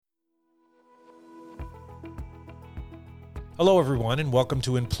Hello, everyone, and welcome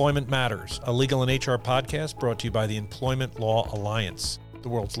to Employment Matters, a legal and HR podcast brought to you by the Employment Law Alliance, the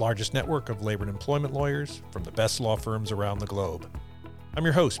world's largest network of labor and employment lawyers from the best law firms around the globe. I'm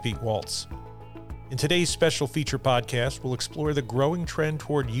your host, Pete Waltz. In today's special feature podcast, we'll explore the growing trend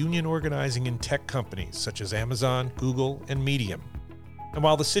toward union organizing in tech companies such as Amazon, Google, and Medium. And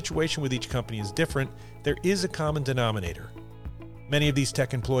while the situation with each company is different, there is a common denominator. Many of these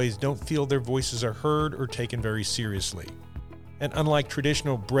tech employees don't feel their voices are heard or taken very seriously. And unlike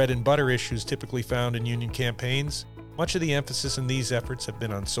traditional bread and butter issues typically found in union campaigns, much of the emphasis in these efforts have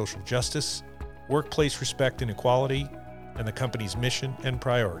been on social justice, workplace respect and equality, and the company's mission and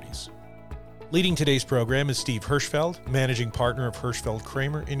priorities. Leading today's program is Steve Hirschfeld, managing partner of Hirschfeld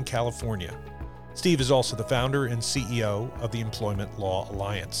Kramer in California. Steve is also the founder and CEO of the Employment Law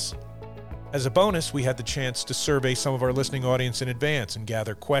Alliance. As a bonus, we had the chance to survey some of our listening audience in advance and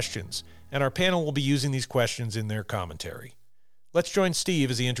gather questions, and our panel will be using these questions in their commentary. Let's join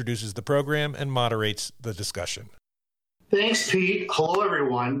Steve as he introduces the program and moderates the discussion. Thanks, Pete. Hello,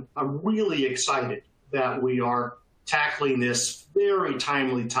 everyone. I'm really excited that we are tackling this very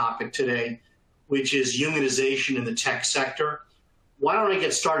timely topic today, which is unionization in the tech sector. Why don't I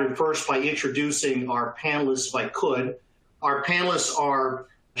get started first by introducing our panelists, if I could. Our panelists are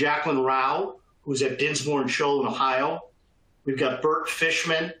Jacqueline Rao, who's at Dinsmore & Shoal in Ohio. We've got Bert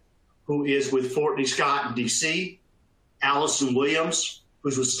Fishman, who is with Fortney Scott in D.C., Allison Williams,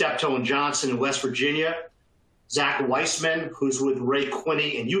 who's with Steptoe & Johnson in West Virginia, Zach Weissman, who's with Ray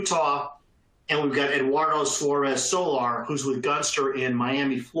Quinney in Utah, and we've got Eduardo Suarez Solar, who's with Gunster in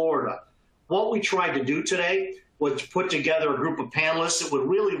Miami, Florida. What we tried to do today was to put together a group of panelists that would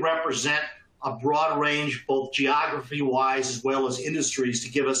really represent a broad range, both geography-wise as well as industries,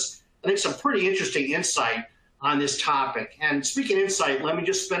 to give us, I think, some pretty interesting insight on this topic. And speaking of insight, let me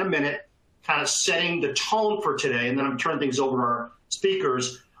just spend a minute kind of setting the tone for today, and then I'm turning things over to our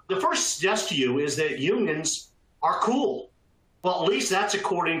speakers. The first suggest to you is that unions are cool. Well, at least that's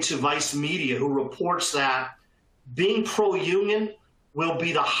according to Vice Media, who reports that being pro-union will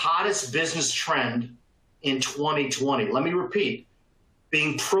be the hottest business trend in 2020. Let me repeat.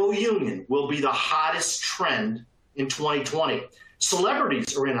 Being pro-union will be the hottest trend in 2020.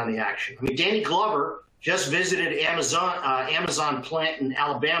 Celebrities are in on the action. I mean, Danny Glover just visited Amazon plant in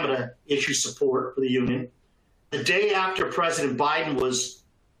Alabama to issue support for the union. The day after President Biden was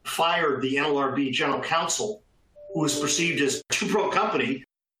fired, the NLRB general counsel, who was perceived as too pro-company,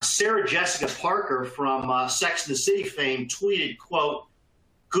 Sarah Jessica Parker from Sex and the City fame tweeted, quote,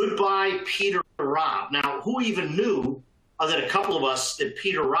 "Goodbye, Peter Robb." Now, who even knew, other than a couple of us, that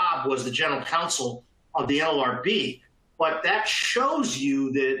Peter Robb was the general counsel of the NLRB? But that shows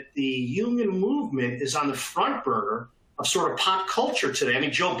you that the union movement is on the front burner of sort of pop culture today. I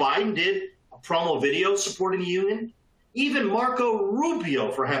mean, Joe Biden did a promo video supporting the union. Even Marco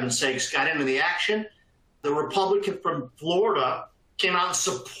Rubio, for heaven's sakes, got into the action. The Republican from Florida came out in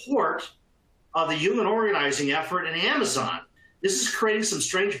support of the union organizing effort in Amazon. This is creating some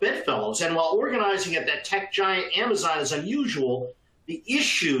strange bedfellows. And while organizing at that tech giant Amazon is unusual, the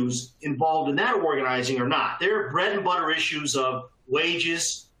issues involved in that organizing are not. They're bread and butter issues of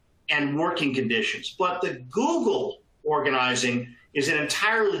wages and working conditions. But the Google organizing is an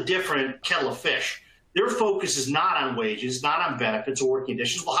entirely different kettle of fish. Their focus is not on wages, not on benefits or working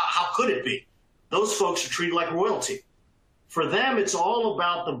conditions. Well, how could it be? Those folks are treated like royalty. For them, it's all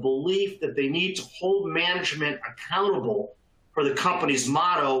about the belief that they need to hold management accountable for the company's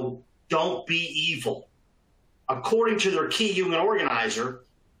motto, "Don't be evil." According to their key union organizer,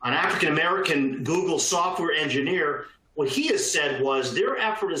 an African-American Google software engineer, what he has said was their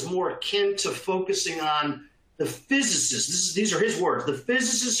effort is more akin to focusing on the physicists. These are his words, the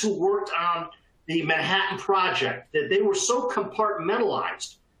physicists who worked on the Manhattan Project, that they were so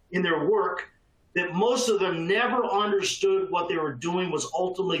compartmentalized in their work that most of them never understood what they were doing was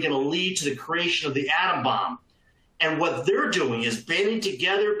ultimately going to lead to the creation of the atom bomb. And what they're doing is banding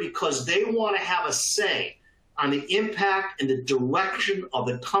together because they want to have a say on the impact and the direction of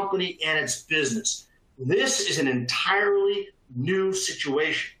the company and its business. This is an entirely new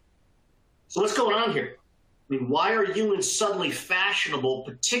situation. So what's going on here? I mean, why are unions suddenly fashionable,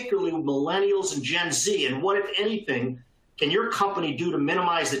 particularly with millennials and Gen Z? And what, if anything, can your company do to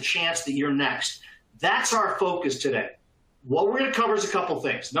minimize the chance that you're next? That's our focus today. What we're going to cover is a couple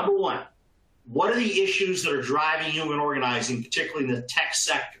things. Number one, what are the issues that are driving union organizing, particularly in the tech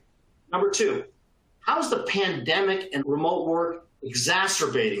sector? Number two, how is the pandemic and remote work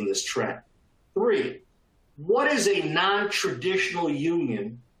exacerbating this trend? Three, what is a non-traditional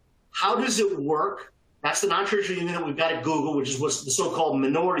union? How does it work? That's the non-traditional union that we've got at Google, which is what's the so-called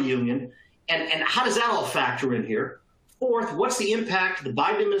minority union. And how does that all factor in here? Fourth, what's the impact the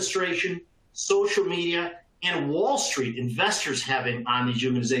Biden administration, social media, and Wall Street investors having on these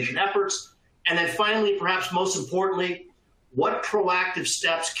unionization efforts? And then finally, perhaps most importantly, what proactive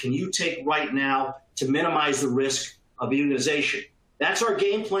steps can you take right now to minimize the risk of unionization? That's our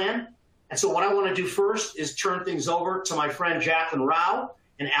game plan. And so what I want to do first is turn things over to my friend Jacqueline Rao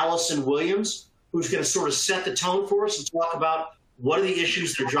and Allison Williams, who's going to sort of set the tone for us and talk about what are the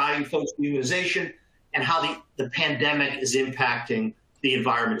issues that are driving folks to unionization and how the pandemic is impacting the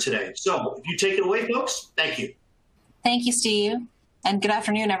environment today. So if you take it away, folks, thank you. Thank you, Steve. And good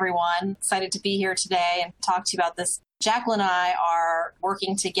afternoon, everyone. Excited to be here today and talk to you about this. Jacqueline and I are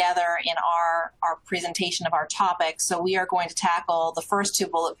working together in our presentation of our topic. So we are going to tackle the first two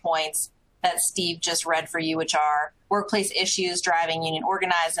bullet points that Steve just read for you, which are workplace issues driving union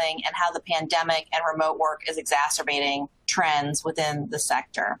organizing and how the pandemic and remote work is exacerbating trends within the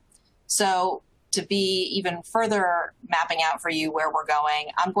sector. So to be even further mapping out for you where we're going,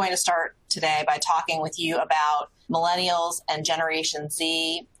 I'm going to start today by talking with you about millennials and Generation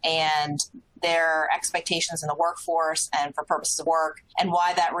Z and their expectations in the workforce and for purposes of work, and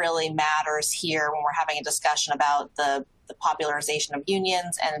why that really matters here when we're having a discussion about the popularization of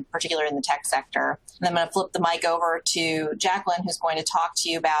unions, and particularly in the tech sector. And I'm going to flip the mic over to Jacqueline, who's going to talk to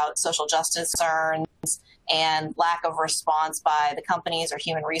you about social justice concerns and lack of response by the companies or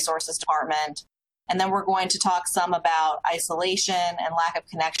human resources department. And then we're going to talk some about isolation and lack of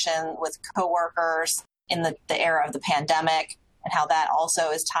connection with coworkers in the era of the pandemic, and how that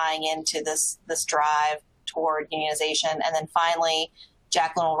also is tying into this drive toward unionization. And then finally,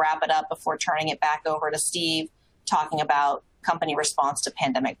 Jacqueline will wrap it up before turning it back over to Steve, talking about company response to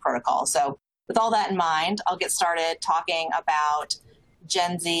pandemic protocol. So with all that in mind, I'll get started talking about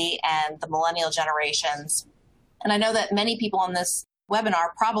Gen Z and the millennial generations. And I know that many people on this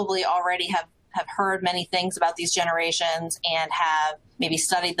webinar probably already have heard many things about these generations and have maybe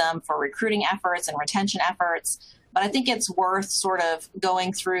studied them for recruiting efforts and retention efforts. But I think it's worth sort of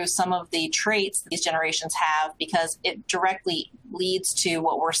going through some of the traits that these generations have, because it directly leads to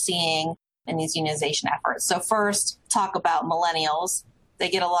what we're seeing in these unionization efforts. So first, talk about millennials. They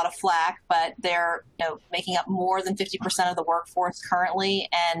get a lot of flack, but they're making up more than 50% of the workforce currently,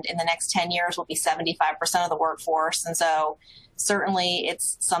 and in the next 10 years will be 75% of the workforce. And so certainly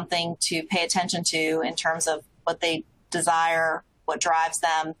it's something to pay attention to in terms of what they desire, what drives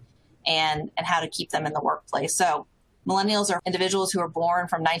them, and how to keep them in the workplace. So millennials are individuals who are born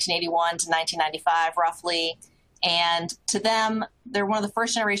from 1981 to 1995, roughly. And to them, they're one of the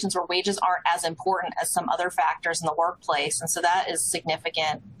first generations where wages aren't as important as some other factors in the workplace. And so that is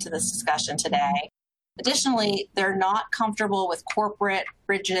significant to this discussion today. Additionally, they're not comfortable with corporate,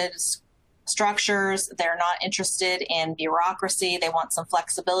 rigid structures. They're not interested in bureaucracy. They want some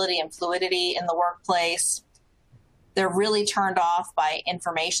flexibility and fluidity in the workplace. They're really turned off by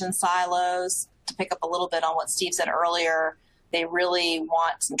information silos. To pick up a little bit on what Steve said earlier, they really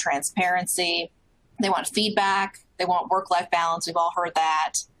want some transparency. They want feedback. They want work-life balance. We've all heard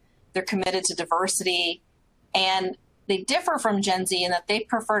that. They're committed to diversity. And they differ from Gen Z in that they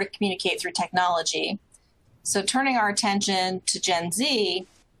prefer to communicate through technology. So turning our attention to Gen Z,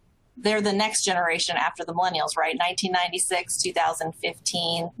 they're the next generation after the millennials, right? 1996,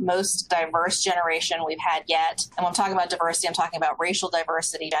 2015, most diverse generation we've had yet. And when I'm talking about diversity, I'm talking about racial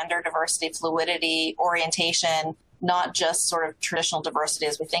diversity, gender diversity, fluidity, orientation, not just sort of traditional diversity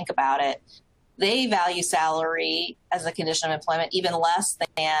as we think about it. They value salary as a condition of employment even less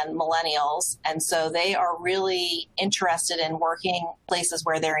than millennials. And so they are really interested in working places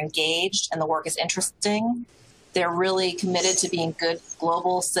where they're engaged and the work is interesting. They're really committed to being good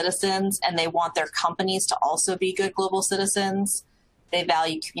global citizens, and they want their companies to also be good global citizens. They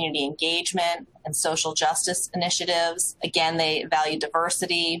value community engagement and social justice initiatives. Again, they value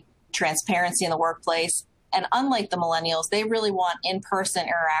diversity, transparency in the workplace. And unlike the millennials, they really want in-person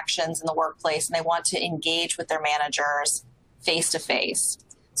interactions in the workplace, and they want to engage with their managers face-to-face.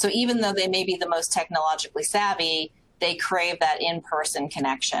 So even though they may be the most technologically savvy, they crave that in-person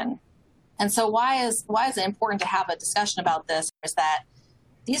connection. And so why is it important to have a discussion about this is that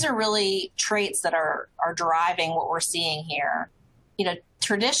these are really traits that are driving what we're seeing here.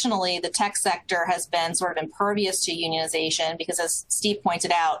 Traditionally, the tech sector has been sort of impervious to unionization because, as Steve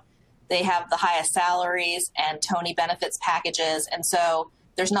pointed out, they have the highest salaries and Tony benefits packages. And so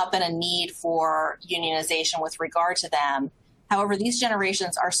there's not been a need for unionization with regard to them. However, these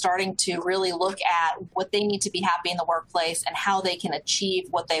generations are starting to really look at what they need to be happy in the workplace and how they can achieve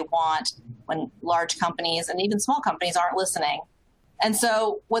what they want when large companies and even small companies aren't listening. And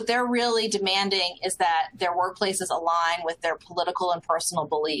so what they're really demanding is that their workplaces align with their political and personal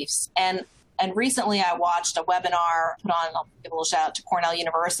beliefs. And And recently I watched a webinar put on, I'll give a little shout out to Cornell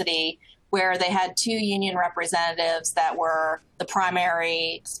University, where they had two union representatives that were the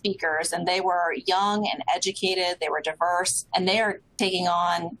primary speakers, and they were young and educated, they were diverse, and they are taking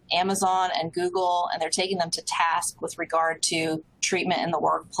on Amazon and Google, and they're taking them to task with regard to treatment in the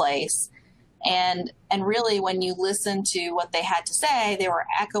workplace. And really, when you listen to what they had to say, they were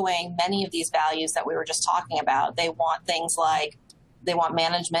echoing many of these values that we were just talking about. They want things like, they want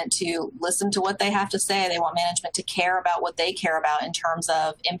management to listen to what they have to say. They want management to care about what they care about in terms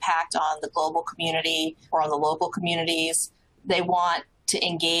of impact on the global community or on the local communities. They want to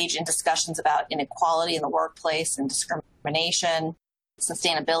engage in discussions about inequality in the workplace and discrimination,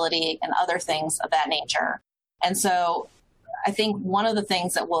 sustainability, and other things of that nature. And so I think one of the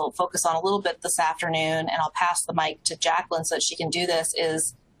things that we'll focus on a little bit this afternoon, and I'll pass the mic to Jacqueline so that she can do this,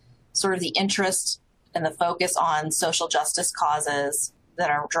 is sort of the interest and the focus on social justice causes that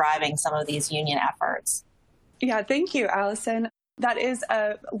are driving some of these union efforts. Yeah, thank you, Allison. That is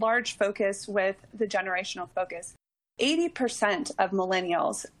a large focus with the generational focus. 80% of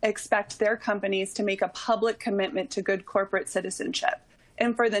millennials expect their companies to make a public commitment to good corporate citizenship.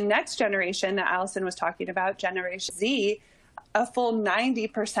 And for the next generation that Allison was talking about, Generation Z, a full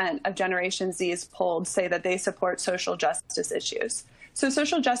 90% of Generation Z's polled say that they support social justice issues. So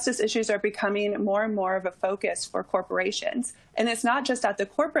social justice issues are becoming more and more of a focus for corporations. And it's not just at the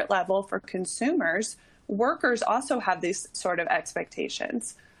corporate level for consumers. Workers also have these sort of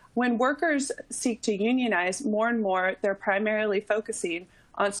expectations. When workers seek to unionize, more and more, they're primarily focusing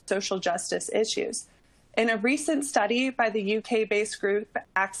on social justice issues. In a recent study by the UK-based group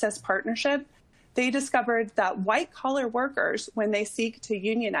Access Partnership, they discovered that white-collar workers, when they seek to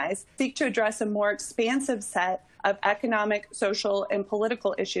unionize, seek to address a more expansive set of economic, social, and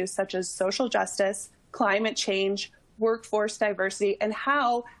political issues such as social justice, climate change, workforce diversity, and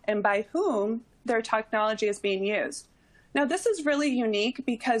how and by whom their technology is being used. Now, this is really unique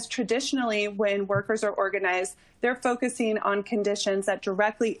because traditionally when workers are organized, they're focusing on conditions that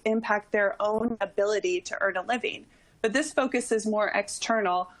directly impact their own ability to earn a living. But this focus is more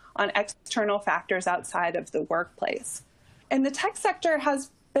external, on external factors outside of the workplace. And the tech sector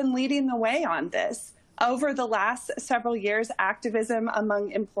has been leading the way on this. Over the last several years, activism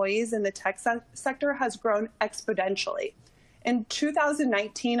among employees in the tech sector has grown exponentially. In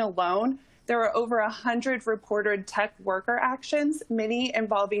 2019 alone, there were over 100 reported tech worker actions, many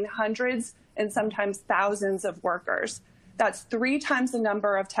involving hundreds and sometimes thousands of workers. That's 3 times the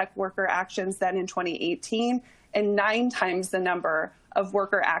number of tech worker actions than in 2018 and 9 times the number of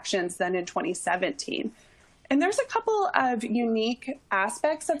worker actions than in 2017. And there's a couple of unique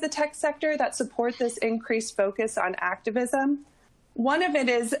aspects of the tech sector that support this increased focus on activism. One of it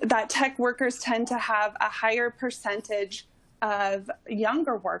is that tech workers tend to have a higher percentage of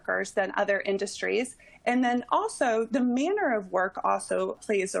younger workers than other industries. And then also the manner of work also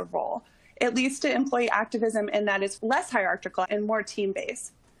plays a role. It leads to employee activism in that it's less hierarchical and more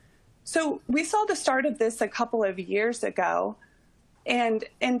team-based. So we saw the start of this a couple of years ago, and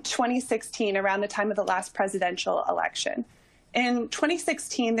in 2016, around the time of the last presidential election. In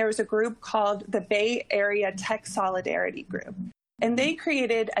 2016, there was a group called the Bay Area Tech Solidarity Group, and they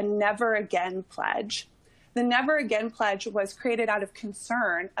created a Never Again pledge. The Never Again pledge was created out of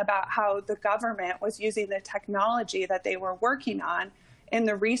concern about how the government was using the technology that they were working on and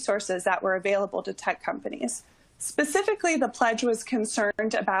the resources that were available to tech companies. Specifically, the pledge was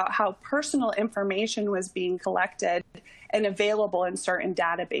concerned about how personal information was being collected and available in certain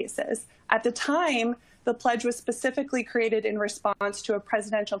databases. At the time, the pledge was specifically created in response to a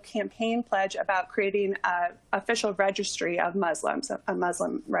presidential campaign pledge about creating an official registry of Muslims, a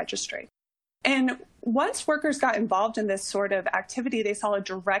Muslim registry. And once workers got involved in this sort of activity, they saw a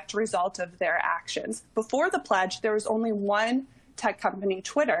direct result of their actions. Before the pledge, there was only one tech company,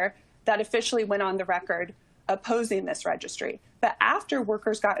 Twitter, that officially went on the record opposing this registry. But after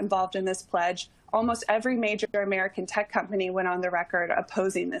workers got involved in this pledge, almost every major American tech company went on the record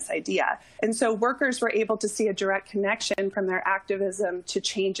opposing this idea. And so workers were able to see a direct connection from their activism to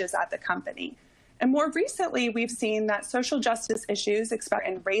changes at the company. And more recently, we've seen that social justice issues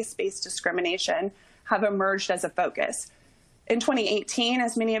and race-based discrimination have emerged as a focus. In 2018,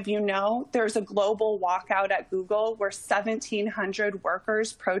 as many of you know, there was a global walkout at Google where 1,700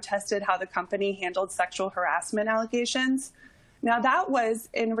 workers protested how the company handled sexual harassment allegations. Now, that was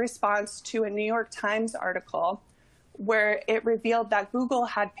in response to a New York Times article where it revealed that Google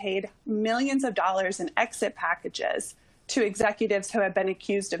had paid millions of dollars in exit packages to executives who had been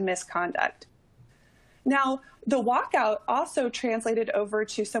accused of misconduct. Now, the walkout also translated over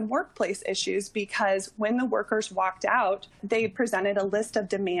to some workplace issues because when the workers walked out, they presented a list of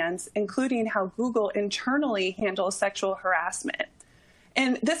demands, including how Google internally handles sexual harassment.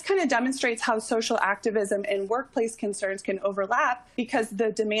 And this kind of demonstrates how social activism and workplace concerns can overlap, because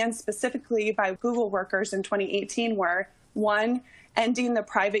the demands specifically by Google workers in 2018 were, 1, ending the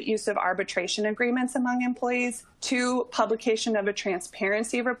private use of arbitration agreements among employees, 2, publication of a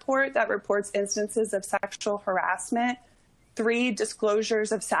transparency report that reports instances of sexual harassment, 3,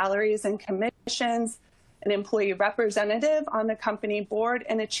 disclosures of salaries and commissions, an employee representative on the company board,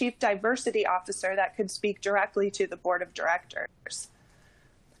 and a chief diversity officer that could speak directly to the board of directors.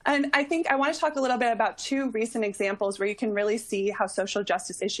 And I think I want to talk a little bit about 2 recent examples where you can really see how social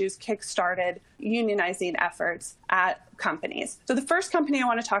justice issues kickstarted unionizing efforts at companies. So the first company I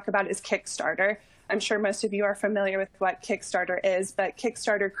want to talk about is Kickstarter. I'm sure most of you are familiar with what Kickstarter is, but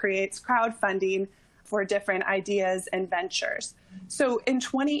Kickstarter creates crowdfunding for different ideas and ventures. So in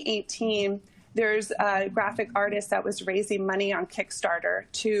 2018, there's a graphic artist that was raising money on Kickstarter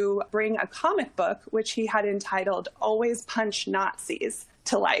to bring a comic book, which he had entitled Always Punch Nazis,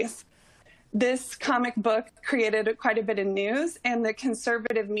 to life. This comic book created quite a bit of news, and the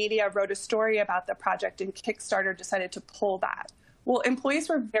conservative media wrote a story about the project, and Kickstarter decided to pull that. Well, employees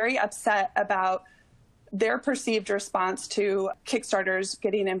were very upset about their perceived response to Kickstarter's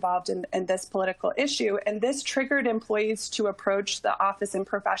getting involved in this political issue, and this triggered employees to approach the Office and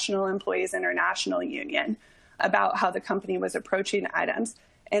Professional Employees International Union about how the company was approaching items.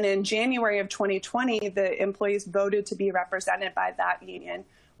 And in January of 2020, the employees voted to be represented by that union,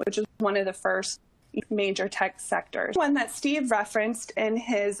 which is one of the first major tech sectors. One that Steve referenced in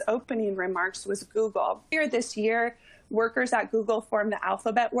his opening remarks was Google. Earlier this year, workers at Google formed the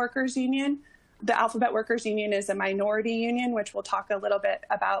Alphabet Workers Union. The Alphabet Workers Union is a minority union, which we'll talk a little bit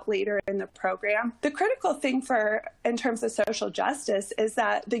about later in the program. The critical thing in terms of social justice is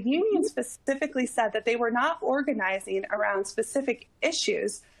that the union specifically said that they were not organizing around specific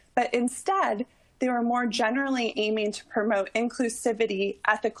issues, but instead they were more generally aiming to promote inclusivity,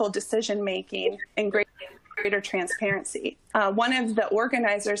 ethical decision-making, and greater transparency. One of the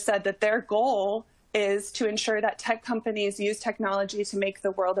organizers said that their goal is to ensure that tech companies use technology to make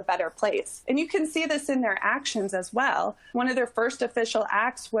the world a better place. And you can see this in their actions as well. One of their first official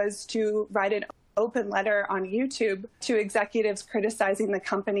acts was to write an open letter on YouTube to executives criticizing the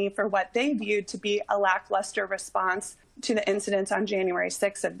company for what they viewed to be a lackluster response to the incidents on January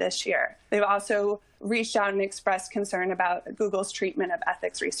 6th of this year. They've also reached out and expressed concern about Google's treatment of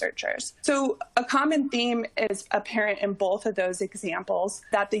ethics researchers. So a common theme is apparent in both of those examples,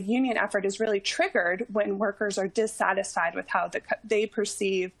 that the union effort is really triggered when workers are dissatisfied with how they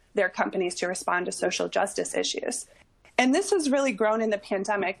perceive their companies to respond to social justice issues. And this has really grown in the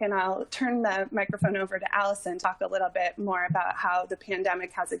pandemic, and I'll turn the microphone over to Allison to talk a little bit more about how the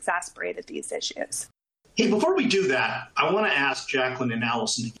pandemic has exacerbated these issues. Hey, before we do that, I want to ask Jacqueline and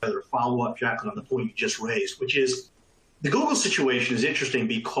Allison together, follow up, Jacqueline, on the point you just raised, which is the Google situation is interesting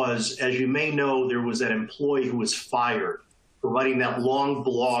because, as you may know, there was that employee who was fired for writing that long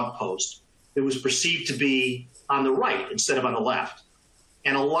blog post that was perceived to be on the right instead of on the left.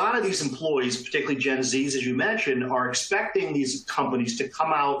 And a lot of these employees, particularly Gen Zs, as you mentioned, are expecting these companies to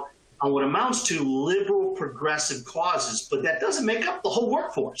come out on what amounts to liberal progressive causes, but that doesn't make up the whole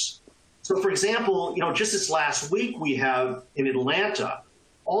workforce. So, for example, just this last week, we have in Atlanta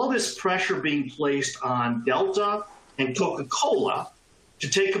all this pressure being placed on Delta and Coca-Cola to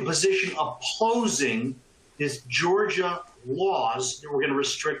take a position opposing this Georgia laws that were going to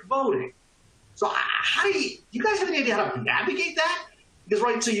restrict voting. So how do you guys have any idea how to navigate that? Because,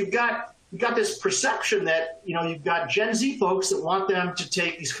 right, so you've got this perception that, you've got Gen Z folks that want them to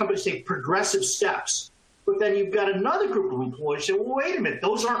these companies take progressive steps. But then you've got another group of employees say, well, wait a minute,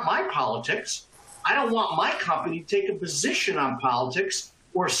 those aren't my politics. I don't want my company to take a position on politics,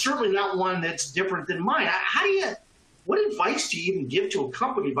 or certainly not one that's different than mine. What advice do you even give to a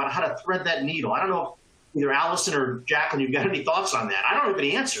company about how to thread that needle? I don't know if either Allison or Jacqueline, you've got any thoughts on that. I don't have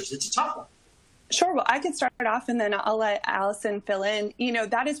any answers. It's a tough one. Sure. Well, I can start off and then I'll let Allison fill in.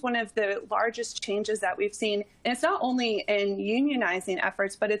 That is one of the largest changes that we've seen. And it's not only in unionizing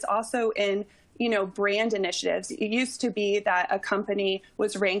efforts, but it's also in brand initiatives. It used to be that a company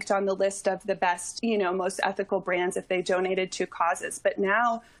was ranked on the list of the best, most ethical brands if they donated to causes. But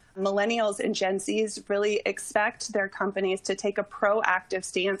now millennials and Gen Zs really expect their companies to take a proactive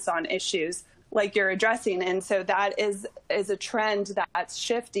stance on issues like you're addressing. And so that is a trend that's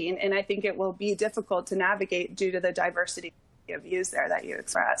shifting. And I think it will be difficult to navigate due to the diversity of views there that you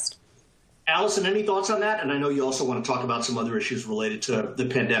expressed. Allison, any thoughts on that? And I know you also want to talk about some other issues related to the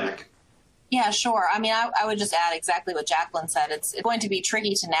pandemic. Yeah, sure. I mean, I would just add exactly what Jacqueline said. It's going to be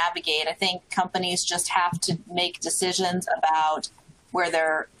tricky to navigate. I think companies just have to make decisions about where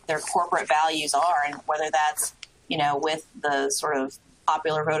their corporate values are, and whether that's, with the sort of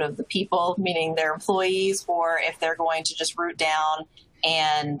popular vote of the people, meaning their employees, or if they're going to just root down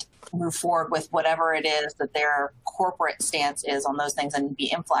and move forward with whatever it is that their corporate stance is on those things and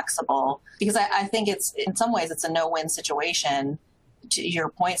be inflexible. Because I think it's, in some ways, it's a no-win situation, to your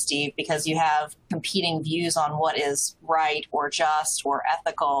point, Steve, because you have competing views on what is right or just or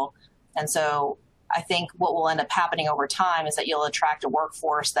ethical. And so I think what will end up happening over time is that you'll attract a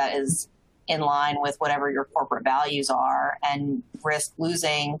workforce that is in line with whatever your corporate values are, and risk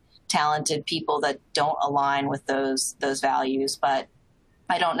losing talented people that don't align with those values. But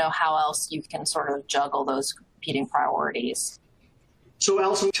I don't know how else you can sort of juggle those competing priorities. So,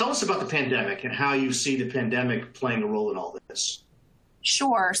 Allison, tell us about the pandemic and how you see the pandemic playing a role in all this.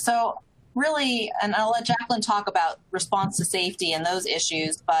 Sure. So really, and I'll let Jacqueline talk about response to safety and those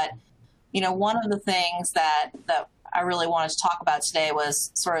issues, but, one of the things that I really wanted to talk about today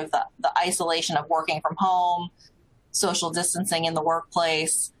was sort of the isolation of working from home, social distancing in the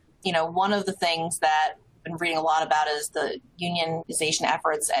workplace. One of the things that I've been reading a lot about is the unionization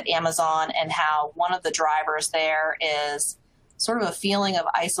efforts at Amazon, and how one of the drivers there is sort of a feeling of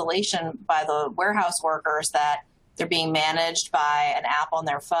isolation by the warehouse workers, that they're being managed by an app on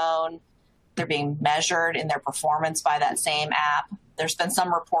their phone. They're being measured in their performance by that same app. There's been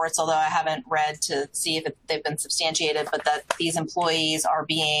some reports, although I haven't read to see if they've been substantiated, but that these employees are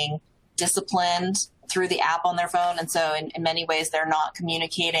being disciplined through the app on their phone. And so in many ways, they're not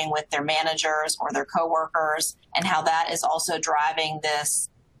communicating with their managers or their coworkers, and how that is also driving this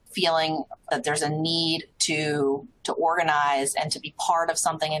feeling that there's a need to organize and to be part of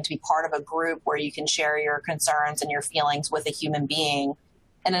something, and to be part of a group where you can share your concerns and your feelings with a human being.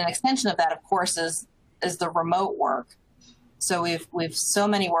 And an extension of that, of course, is the remote work. So we've so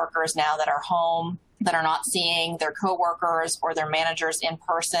many workers now that are home, that are not seeing their coworkers or their managers in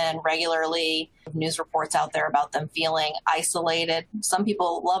person regularly. News reports out there about them feeling isolated. Some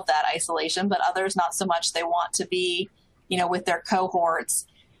people love that isolation, but others not so much. They want to be, with their cohorts.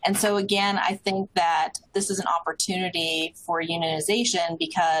 And so again, I think that this is an opportunity for unionization,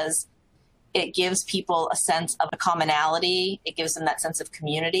 because it gives people a sense of a commonality. It gives them that sense of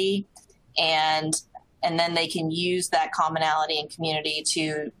community, and then they can use that commonality and community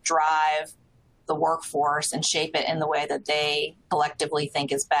to drive the workforce and shape it in the way that they collectively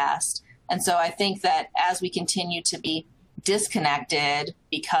think is best. And so I think that as we continue to be disconnected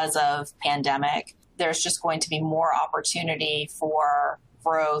because of pandemic, there's just going to be more opportunity for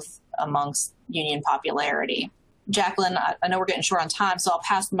growth amongst union popularity. Jacqueline, I know we're getting short on time, so I'll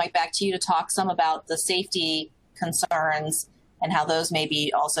pass the mic back to you to talk some about the safety concerns and how those may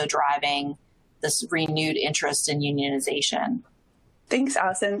be also driving this renewed interest in unionization. Thanks,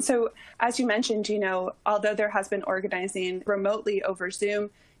 Allison. So as you mentioned, although there has been organizing remotely over Zoom,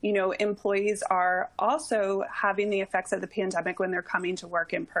 employees are also having the effects of the pandemic when they're coming to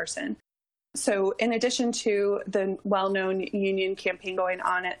work in person. So in addition to the well-known union campaign going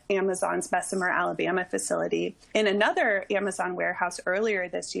on at Amazon's Bessemer, Alabama facility, in another Amazon warehouse earlier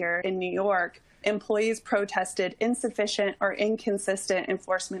this year in New York, employees protested insufficient or inconsistent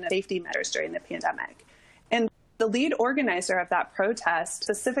enforcement of safety measures during the pandemic. And the lead organizer of that protest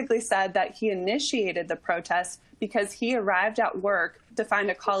specifically said that he initiated the protest because he arrived at work to find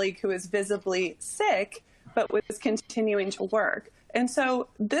a colleague who was visibly sick but was continuing to work. And so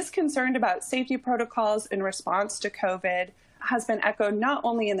this concern about safety protocols in response to COVID has been echoed not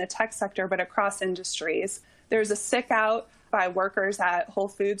only in the tech sector, but across industries. There's a sick out by workers at Whole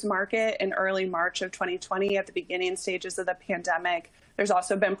Foods Market in early March of 2020 at the beginning stages of the pandemic. There's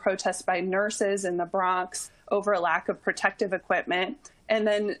also been protests by nurses in the Bronx over a lack of protective equipment. And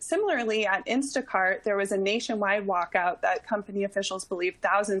then similarly at Instacart, there was a nationwide walkout that company officials believe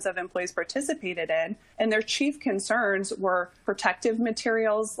thousands of employees participated in. And their chief concerns were protective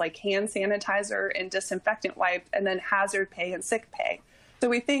materials like hand sanitizer and disinfectant wipes, and then hazard pay and sick pay. So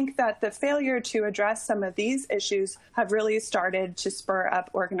we think that the failure to address some of these issues have really started to spur up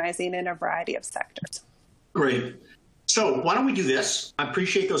organizing in a variety of sectors. Great. So why don't we do this? I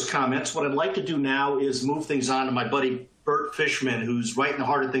appreciate those comments. What I'd like to do now is move things on to my buddy Bert Fishman, who's right in the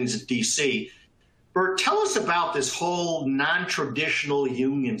heart of things at DC. Bert, tell us about this whole non-traditional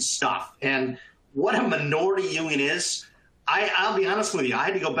union stuff and what a minority union is. I'll be honest with you, I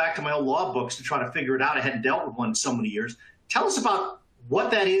had to go back to my old law books to try to figure it out. I hadn't dealt with one in so many years. Tell us about what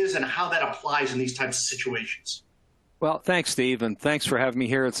that is and how that applies in these types of situations. Well, thanks, Steve, and thanks for having me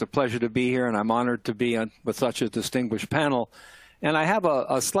here. It's a pleasure to be here, and I'm honored to be with such a distinguished panel. And I have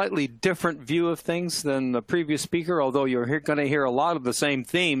a slightly different view of things than the previous speaker, although you're going to hear a lot of the same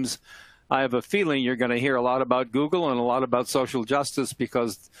themes. I have a feeling you're going to hear a lot about Google and a lot about social justice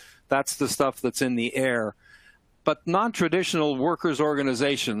because that's the stuff that's in the air. But non-traditional workers'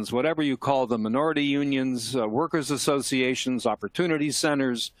 organizations, whatever you call them, minority unions, workers' associations, opportunity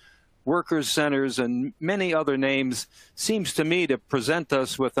centers, workers' centers, and many other names, seems to me to present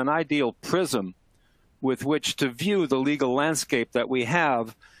us with an ideal prism with which to view the legal landscape that we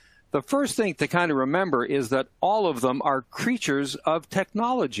have. The first thing to kind of remember is that all of them are creatures of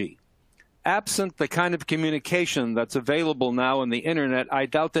technology. Absent the kind of communication that's available now on the internet, I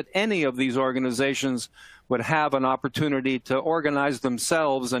doubt that any of these organizations would have an opportunity to organize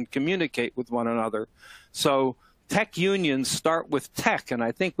themselves and communicate with one another. So tech unions start with tech, and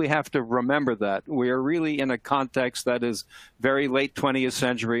I think we have to remember that. We are really in a context that is very late 20th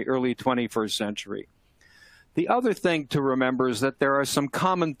century, early 21st century. The other thing to remember is that there are some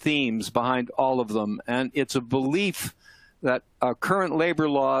common themes behind all of them, and it's a belief that current labor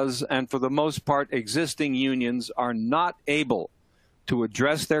laws and, for the most part, existing unions are not able to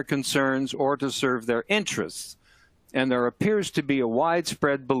address their concerns or to serve their interests. And there appears to be a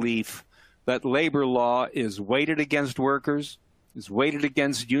widespread belief that labor law is weighted against workers, is weighted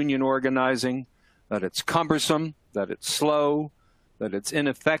against union organizing, that it's cumbersome, that it's slow, that it's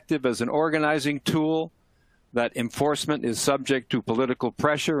ineffective as an organizing tool, that enforcement is subject to political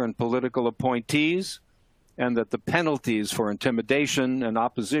pressure and political appointees, and that the penalties for intimidation and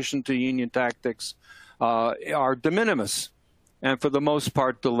opposition to union tactics are de minimis, and for the most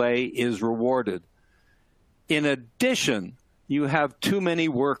part, delay is rewarded. In addition, you have too many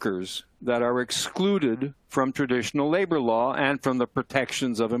workers that are excluded from traditional labor law and from the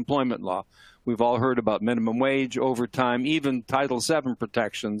protections of employment law. We've all heard about minimum wage, overtime, even Title VII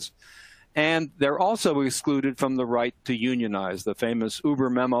protections. And they're also excluded from the right to unionize. The famous Uber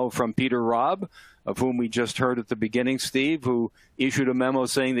memo from Peter Robb, of whom we just heard at the beginning, Steve, who issued a memo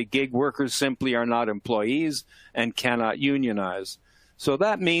saying that gig workers simply are not employees and cannot unionize. So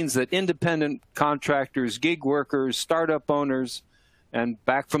that means that independent contractors, gig workers, startup owners, and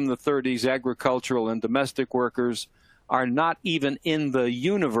back from the 30s, agricultural and domestic workers are not even in the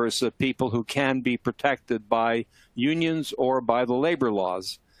universe of people who can be protected by unions or by the labor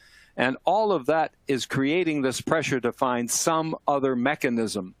laws. And all of that is creating this pressure to find some other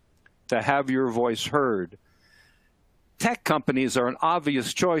mechanism to have your voice heard. Tech companies are an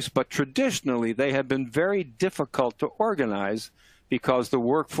obvious choice, but traditionally they have been very difficult to organize because the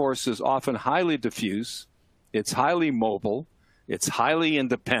workforce is often highly diffuse, it's highly mobile, it's highly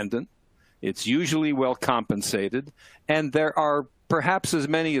independent, it's usually well compensated, and there are perhaps as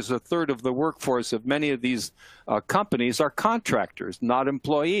many as a third of the workforce of many of these companies are contractors, not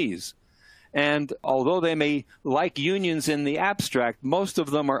employees. And although they may like unions in the abstract, most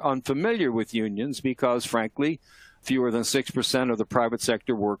of them are unfamiliar with unions because, frankly, fewer than 6% of the private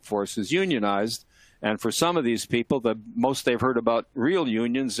sector workforce is unionized. And for some of these people, the most they've heard about real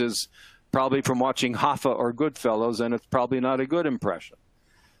unions is probably from watching Hoffa or Goodfellas, and it's probably not a good impression.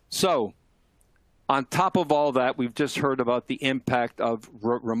 So, on top of all that, we've just heard about the impact of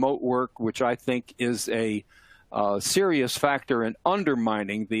remote work, which I think is a serious factor in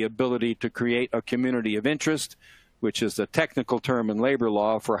undermining the ability to create a community of interest, which is a technical term in labor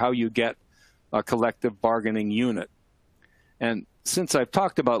law for how you get a collective bargaining unit. And since I've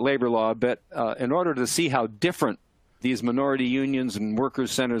talked about labor law a bit, in order to see how different these minority unions and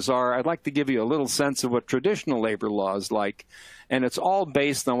workers' centers are, I'd like to give you a little sense of what traditional labor law is like. And it's all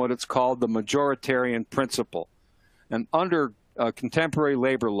based on what it's called the majoritarian principle. And under contemporary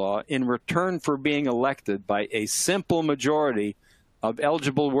labor law, in return for being elected by a simple majority of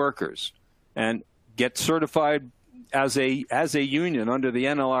eligible workers and get certified as a union under the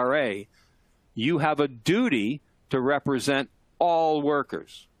NLRA, you have a duty to represent all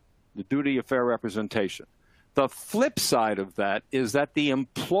workers, the duty of fair representation. The flip side of that is that the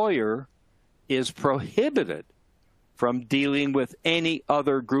employer is prohibited from dealing with any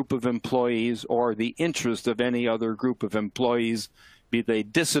other group of employees or the interest of any other group of employees, be they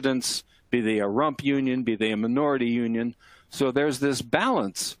dissidents, be they a rump union, be they a minority union. So there's this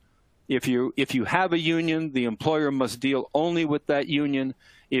balance. If you have a union, the employer must deal only with that union.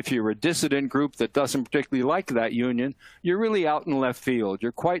 If you're a dissident group that doesn't particularly like that union, you're really out in left field.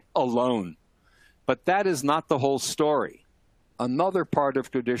 You're quite alone. But that is not the whole story. Another part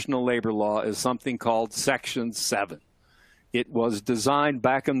of traditional labor law is something called Section 7. It was designed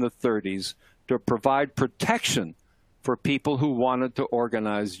back in the 30s to provide protection for people who wanted to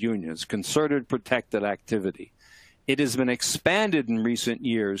organize unions, concerted protected activity. It has been expanded in recent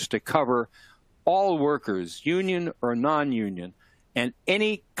years to cover all workers, union or non-union, and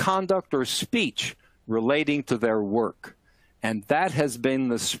any conduct or speech relating to their work. And that has been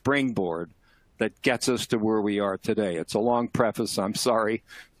the springboard that gets us to where we are today. It's a long preface, I'm sorry,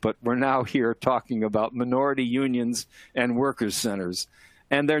 but we're now here talking about minority unions and workers' centers.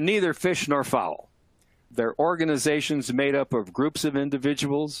 And they're neither fish nor fowl. They're organizations made up of groups of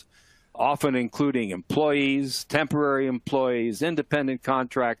individuals, often including employees, temporary employees, independent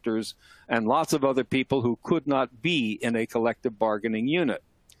contractors, and lots of other people who could not be in a collective bargaining unit.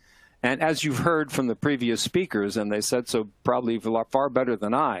 And as you've heard from the previous speakers, and they said so probably far better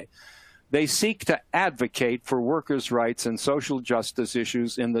than I, they seek to advocate for workers' rights and social justice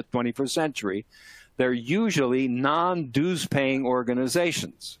issues in the 21st century. They're usually non-dues paying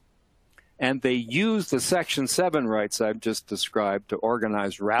organizations. And they use the Section 7 rights I've just described to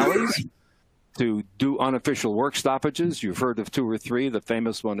organize rallies, to do unofficial work stoppages. You've heard of 2 or 3, the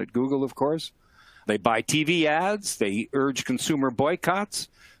famous one at Google, of course. They buy TV ads. They urge consumer boycotts.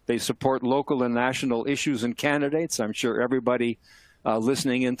 They support local and national issues and candidates. I'm sure everybody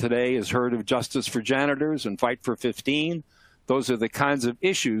listening in today has heard of Justice for Janitors and Fight for 15. Those are the kinds of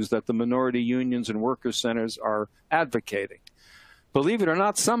issues that the minority unions and workers' centers are advocating. Believe it or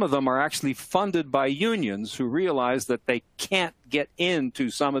not, some of them are actually funded by unions who realize that they can't get into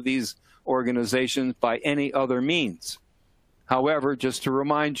some of these organizations by any other means. However, just to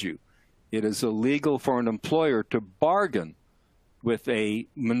remind you, it is illegal for an employer to bargain with a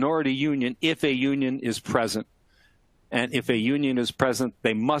minority union if a union is present. And if a union is present,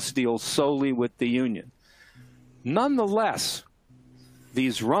 they must deal solely with the union. Nonetheless,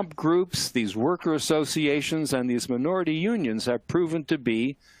 these rump groups, these worker associations, and these minority unions have proven to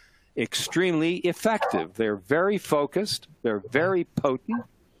be extremely effective. They're very focused. They're very potent.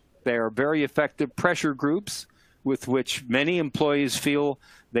 They are very effective pressure groups with which many employees feel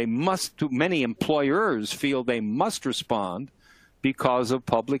they must, many employers feel they must respond because of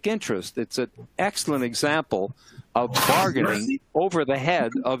public interest. It's an excellent example of bargaining over the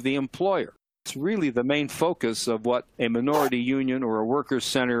head of the employer. It's really the main focus of what a minority union or a workers'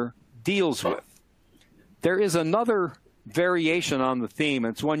 center deals with. There is another variation on the theme,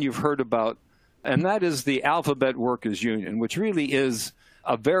 it's one you've heard about, and that is the Alphabet Workers Union, which really is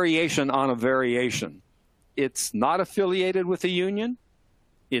a variation on a variation. It's not affiliated with a union.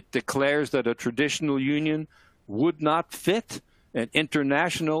 It declares that a traditional union would not fit an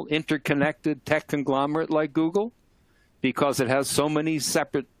international, interconnected tech conglomerate like Google because it has so many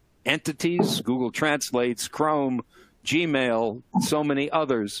separate entities, Google Translates, Chrome, Gmail, so many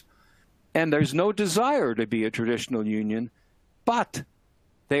others. And there's no desire to be a traditional union, but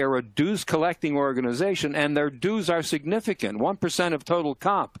they are a dues collecting organization, and their dues are significant, 1% of total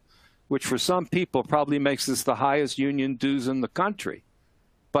comp, which for some people probably makes this the highest union dues in the country.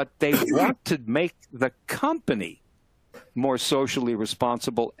 But they want to make the company more socially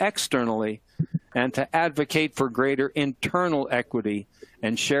responsible externally and to advocate for greater internal equity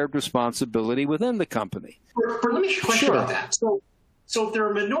and shared responsibility within the company. Let me ask you a question about that. So if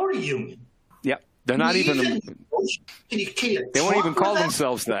they're a minority union, they're not even they won't even call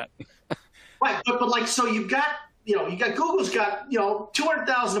themselves that. Right, but like, so you've got, Google's got,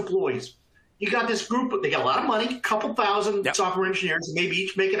 200,000 employees. You got this group, they got a lot of money, a couple thousand software engineers, maybe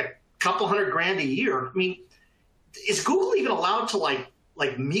each making a couple $100,000 a year. I mean, is Google even allowed to like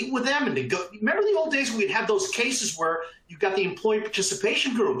meet with them and to go? Remember the old days when we'd have those cases where you've got the employee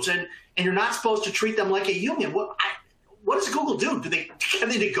participation groups and you're not supposed to treat them like a union. What does Google do? Can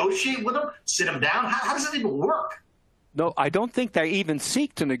they negotiate with them, sit them down? How does that even work? No, I don't think they even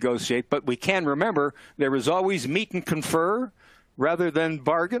seek to negotiate, but we can remember there is always meet and confer rather than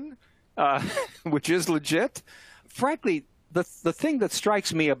bargain, which is legit. Frankly, the thing that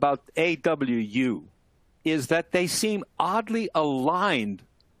strikes me about AWU is that they seem oddly aligned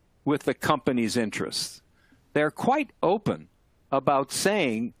with the company's interests. They're quite open about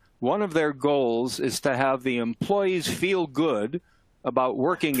saying one of their goals is to have the employees feel good about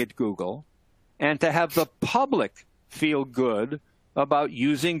working at Google and to have the public feel good about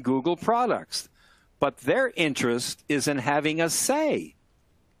using Google products. But their interest is in having a say,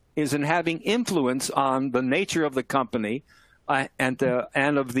 is in having influence on the nature of the company and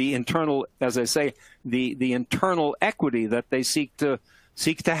of the internal, as I say, the internal equity that they seek to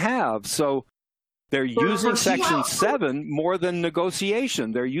have. So they're using Section 7 more than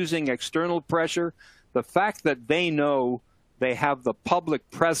negotiation. They're using external pressure. The fact that they know they have the public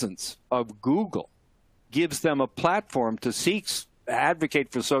presence of Google gives them a platform to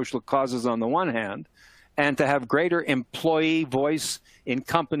advocate for social causes on the one hand, and to have greater employee voice in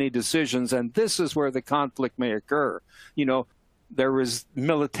company decisions. And this is where the conflict may occur. There is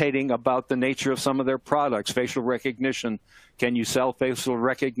militating about the nature of some of their products, facial recognition. Can you sell facial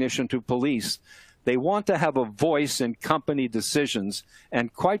recognition to police? They want to have a voice in company decisions,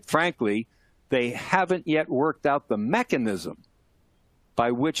 and quite frankly, they haven't yet worked out the mechanism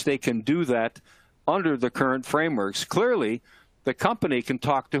by which they can do that under the current frameworks. Clearly, the company can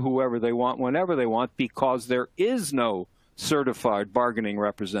talk to whoever they want, whenever they want, because there is no certified bargaining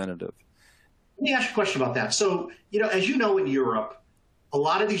representative. Let me ask you a question about that. So, as you know, in Europe, a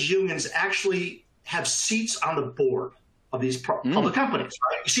lot of these unions actually have seats on the board of these public companies,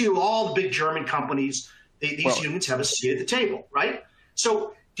 right? You see all the big German companies, these unions have a seat at the table, right?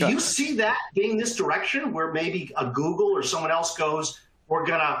 So do you see that being this direction where maybe a Google or someone else goes, we're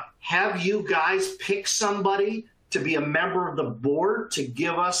going to have you guys pick somebody to be a member of the board to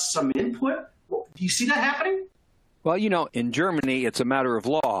give us some input? Do you see that happening? Well, in Germany, it's a matter of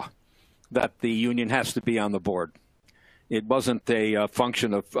law that the union has to be on the board. It wasn't a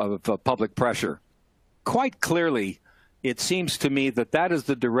function of public pressure. Quite clearly, it seems to me that that is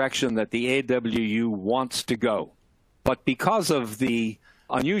the direction that the AWU wants to go. But because of the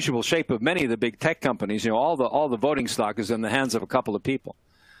unusual shape of many of the big tech companies, all the voting stock is in the hands of a couple of people.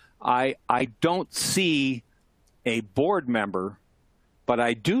 I don't see a board member, but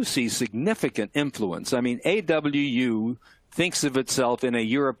I do see significant influence. I mean, AWU thinks of itself in a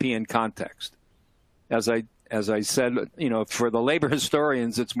European context. As I said, for the labor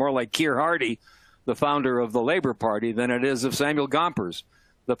historians, it's more like Keir Hardie, the founder of the Labor Party, than it is of Samuel Gompers,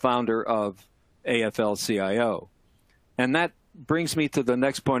 the founder of AFL-CIO. And that brings me to the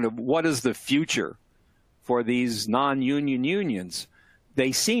next point of what is the future for these non-union unions.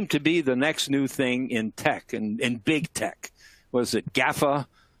 They seem to be the next new thing in tech and in big tech. Was it GAFA,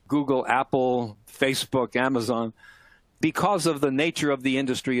 Google, Apple, Facebook, Amazon? Because of the nature of the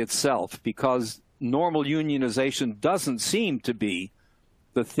industry itself, because normal unionization doesn't seem to be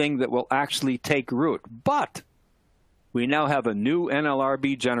the thing that will actually take root. But we now have a new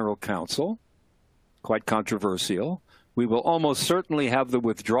NLRB General Counsel, quite controversial. We will almost certainly have the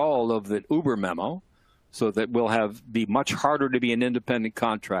withdrawal of the Uber memo, so that we'll be much harder to be an independent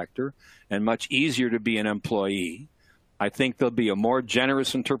contractor and much easier to be an employee. I think there'll be a more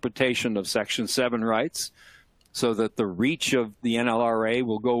generous interpretation of Section 7 rights, so that the reach of the NLRA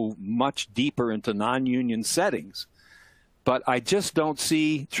will go much deeper into non-union settings. But I just don't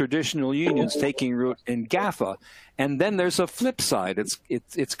see traditional unions taking root in GAFA. And then there's a flip side.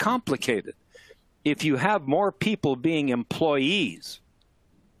 It's complicated. If you have more people being employees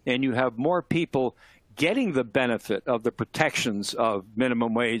and you have more people getting the benefit of the protections of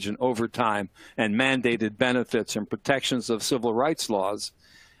minimum wage and overtime and mandated benefits and protections of civil rights laws,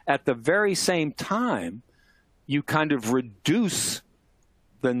 at the very same time, you kind of reduce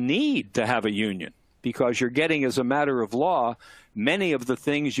the need to have a union, because you're getting, as a matter of law, many of the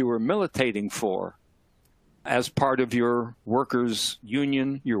things you were militating for as part of your workers'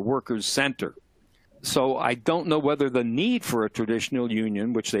 union, your workers' center. So I don't know whether the need for a traditional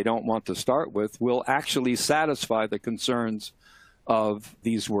union, which they don't want to start with, will actually satisfy the concerns of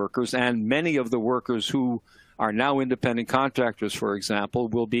these workers. And many of the workers who are now independent contractors, for example,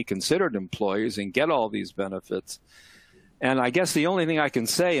 will be considered employees and get all these benefits. And I guess the only thing I can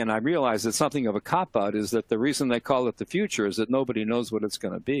say, and I realize it's something of a cop-out, is that the reason they call it the future is that nobody knows what it's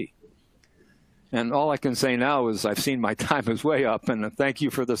going to be. And all I can say now is I've seen my time is way up, and thank you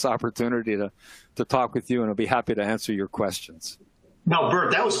for this opportunity to talk with you, and I'll be happy to answer your questions. No,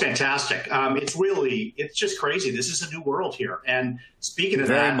 Bert, that was fantastic. It's just crazy. This is a new world here. And speaking of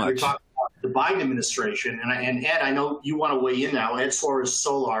that, we're talking about the Biden administration. And Ed, I know you want to weigh in now. Ed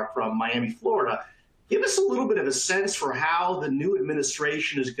Flores-Solar from Miami, Florida. Give us a little bit of a sense for how the new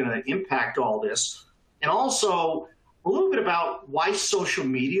administration is going to impact all this. And also a little bit about why social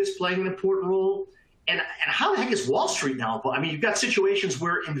media is playing an important role. And how the heck is Wall Street now? I mean, you've got situations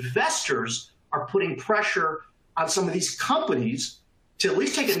where investors are putting pressure on some of these companies to at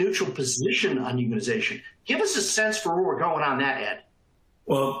least take a neutral position on unionization. Give us a sense for where we're going on that, Ed.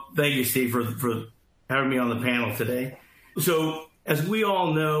 Well, thank you, Steve, for having me on the panel today. So, as we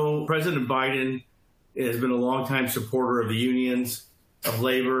all know, President Biden has been a longtime supporter of the unions, of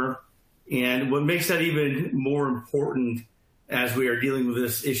labor. And what makes that even more important as we are dealing with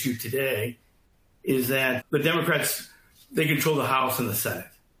this issue today is that the Democrats, they control the House and the Senate.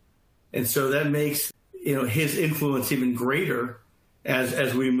 And so that makes his influence even greater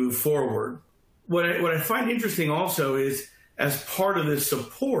as we move forward. What I find interesting also is, as part of this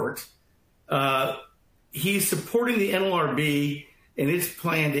support, he's supporting the NLRB in its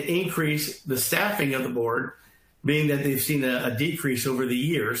plan to increase the staffing of the board, being that they've seen a decrease over the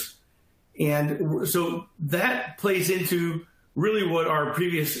years. And so that plays into really what our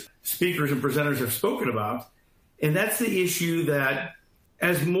previous speakers and presenters have spoken about. And that's the issue that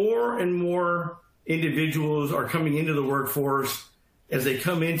as more and more individuals are coming into the workforce, as they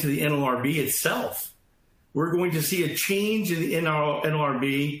come into the NLRB itself, we're going to see a change in the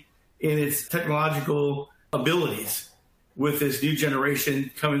NLRB in its technological abilities with this new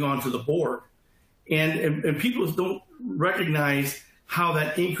generation coming onto the board. And people don't recognize how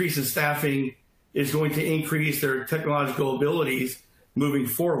that increase in staffing is going to increase their technological abilities moving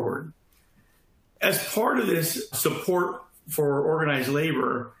forward. As part of this support for organized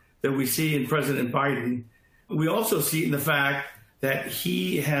labor that we see in President Biden, we also see in the fact that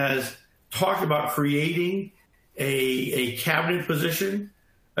he has talked about creating a cabinet position,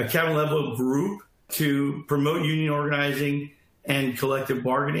 a cabinet level group to promote union organizing and collective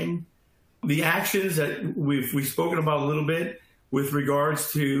bargaining. The actions that we've spoken about a little bit with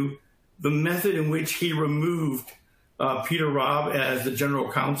regards to the method in which he removed Peter Robb as the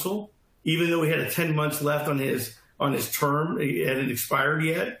general counsel, even though he had 10 months left on his term, it hadn't expired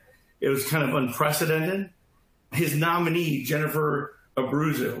yet. It was kind of unprecedented. His nominee, Jennifer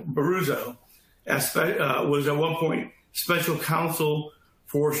Abruzzo, was at one point special counsel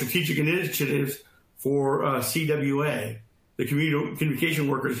for strategic initiatives for CWA, the Communication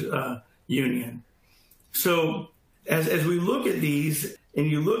Workers Union. So as we look at these and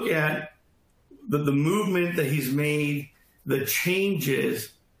you look at the movement that he's made, the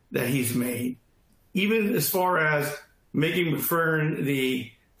changes that he's made, even as far as making McFerrin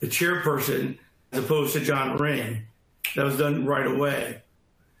the chairperson as opposed to John Ring, that was done right away.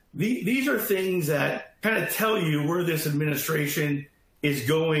 These are things that kind of tell you where this administration is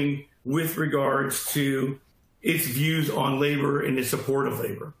going with regards to its views on labor and its support of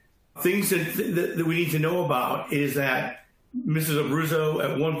labor. Things that we need to know about is that Mrs. Abruzzo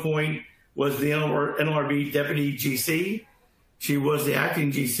at one point was the NLRB deputy GC. She was the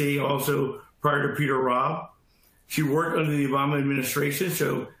acting GC also prior to Peter Robb. She worked under the Obama administration,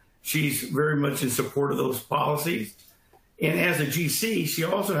 so she's very much in support of those policies. And as a GC, she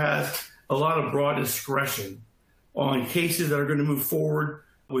also has a lot of broad discretion on cases that are going to move forward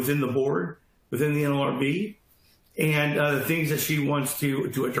within the board, within the NLRB, and the things that she wants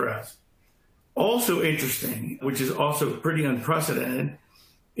to address. Also interesting, which is also pretty unprecedented,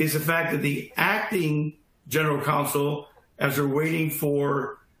 is the fact that the acting general counsel, as they're waiting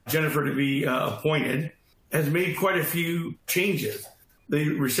for Jennifer to be appointed, has made quite a few changes. They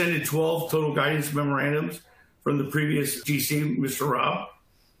rescinded 12 total guidance memorandums from the previous GC, Mr. Robb.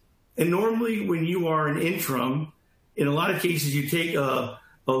 And normally when you are an interim, in a lot of cases you take a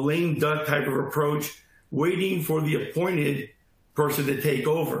lame duck type of approach, waiting for the appointed person to take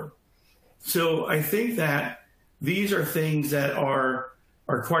over. So I think that these are things that are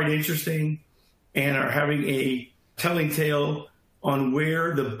quite interesting and are having a telling tale on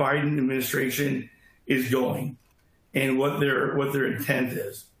where the Biden administration is going and what their intent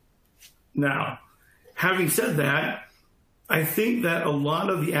is. Now, having said that, I think that a lot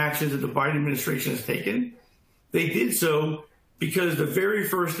of the actions that the Biden administration has taken, they did so because the very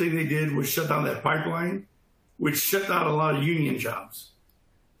first thing they did was shut down that pipeline, which shut down a lot of union jobs.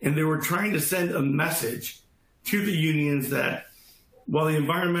 And they were trying to send a message to the unions that while the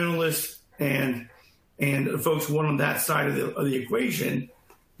environmentalists and folks won on that side of the equation,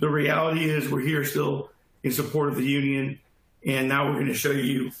 the reality is we're here still in support of the union, and now we're going to show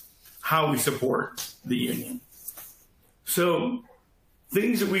you how we support the union. So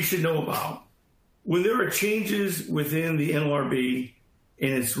things that we should know about. When there are changes within the NLRB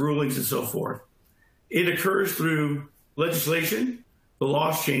and its rulings and so forth, it occurs through legislation, the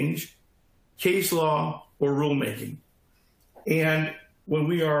laws change, case law, or rulemaking. And when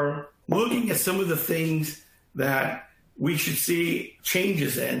we are looking at some of the things that we should see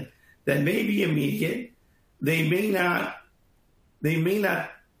changes in that may be immediate, they may not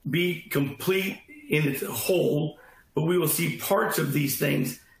be complete in its whole, but we will see parts of these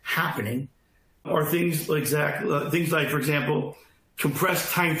things happening, are things like, for example,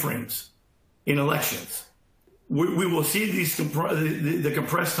 compressed timeframes in elections. We will see these the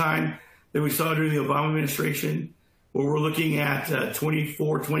compressed time that we saw during the Obama administration, where we're looking at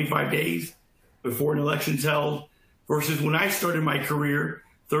 24, 25 days before an election's held, versus when I started my career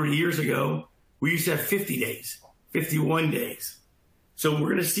 30 years ago, we used to have 50 days, 51 days. So we're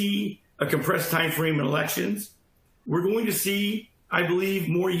going to see a compressed time frame in elections. We're going to see, I believe,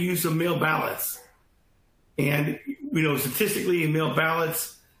 more use of mail ballots. And, statistically in mail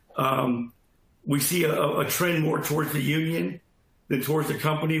ballots, we see a trend more towards the union than towards the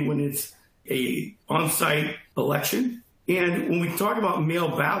company when it's a on-site election. And when we talk about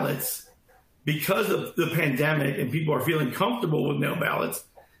mail ballots, because of the pandemic and people are feeling comfortable with mail ballots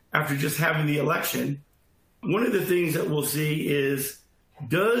after just having the election, one of the things that we'll see is,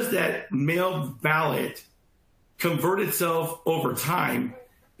 does that mail ballot convert itself over time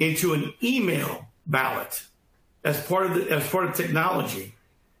into an email ballot as part of technology,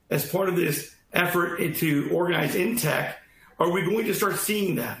 as part of this effort to organize in tech? Are we going to start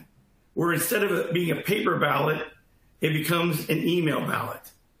seeing that, where instead of it being a paper ballot, it becomes an email ballot?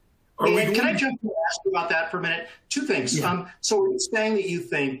 Can I jump in and ask you about that for a minute? Two things. Yeah. So you're saying that you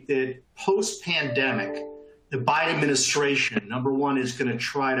think that post-pandemic, the Biden administration, number one, is going to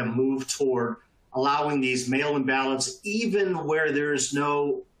try to move toward allowing these mail-in ballots even where there's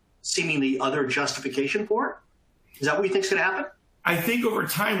no seemingly other justification for it? Is that what you think is going to happen? I think over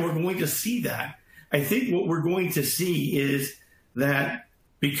time we're going to see that. I think what we're going to see is that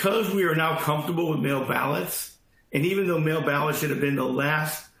because we are now comfortable with mail ballots, and even though mail ballots should have been the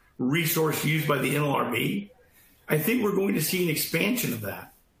last resource used by the NLRB, I think we're going to see an expansion of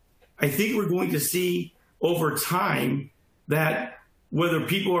that. I think we're going to see over time that whether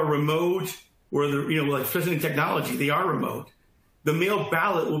people are remote, whether, like especially in technology, they are remote, the mail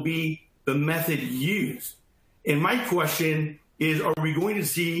ballot will be the method used. And my question is, are we going to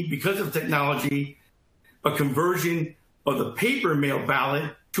see, because of technology, a conversion of the paper mail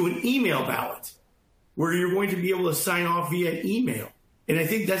ballot to an email ballot, where you're going to be able to sign off via email? And I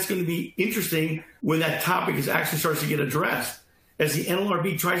think that's going to be interesting when that topic actually starts to get addressed, as the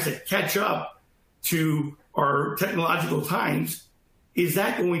NLRB tries to catch up to our technological times. Is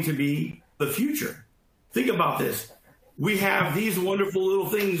that going to be the future? Think about this. We have these wonderful little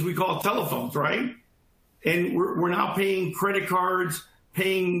things we call telephones, right? And we're now paying credit cards,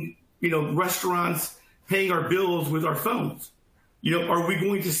 paying, restaurants, paying our bills with our phones. Are we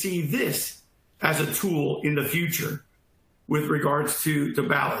going to see this as a tool in the future with regards to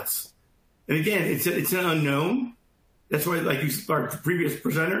ballots? And again, it's an unknown. That's why, like our previous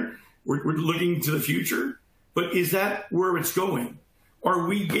presenter, we're looking to the future. But is that where it's going? Are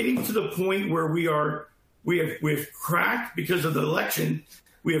we getting to the point where we've cracked, because of the election,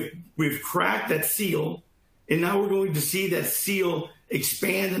 we've cracked that seal, and now we're going to see that seal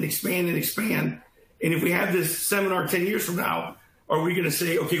expand and expand and expand? And if we have this seminar 10 years from now, are we going to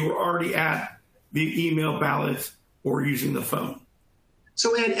say, okay, we're already at the email ballots or using the phone?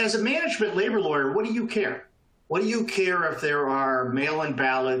 So, Ed, as a management labor lawyer, what do you care? What do you care if there are mail-in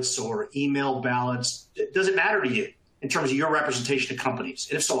ballots or email ballots? Does it matter to you in terms of your representation of companies?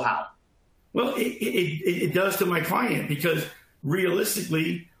 And if so, how? Well, it does to my client, because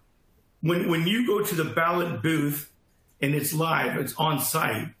realistically, when you go to the ballot booth and it's live, it's on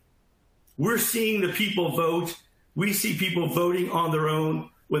site, we're seeing the people vote. We see people voting on their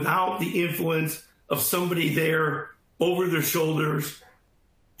own without the influence of somebody there over their shoulders,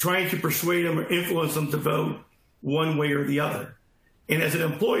 trying to persuade them or influence them to vote one way or the other. And as an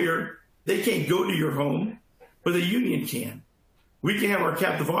employer, they can't go to your home, but the union can. We can have our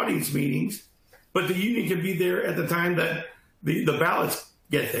captive audience meetings, but the union can be there at the time that the ballots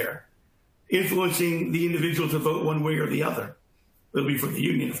get there, influencing the individual to vote one way or the other. It'll be for the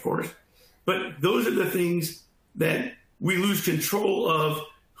union, of course. But those are the things that we lose control of,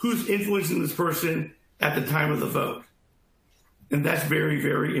 who's influencing this person at the time of the vote. And that's very,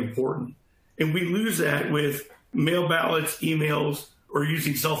 very important. And we lose that with mail ballots, emails, or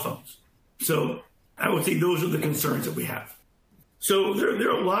using cell phones. So I would say those are the concerns that we have. So there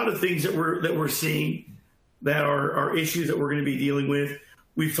are a lot of things that we're seeing that are issues that we're going to be dealing with.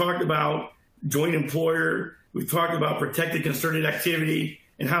 We've talked about joint employer. We've talked about protected concerted activity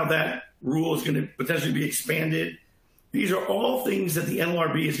and how that rule is going to potentially be expanded. These are all things that the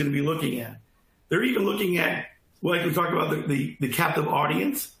NLRB is going to be looking at. They're even looking at, like we talked about, the captive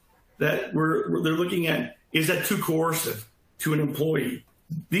audience, that they're looking at, is that too coercive to an employee?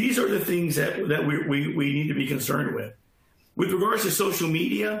 These are the things that we need to be concerned with. With regards to social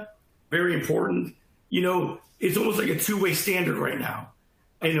media, very important. It's almost like a two-way standard right now.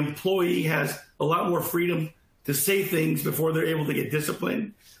 An employee has a lot more freedom to say things before they're able to get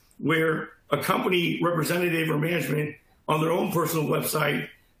disciplined, where a company representative or management on their own personal website,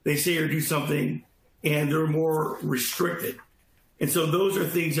 they say or do something and they're more restricted. And so those are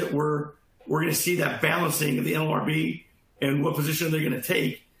things that we're going to see, that balancing of the NLRB and what position they're going to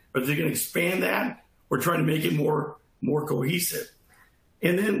take. Are they going to expand that or try to make it more cohesive?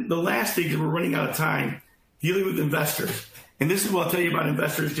 And then the last thing, because we're running out of time, dealing with investors. And this is what I'll tell you about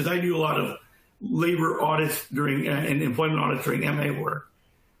investors, because I do a lot of labor audits and employment audits during MA work.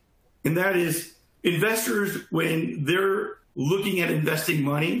 And that is, investors, when they're looking at investing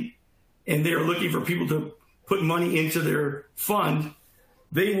money and they're looking for people to put money into their fund,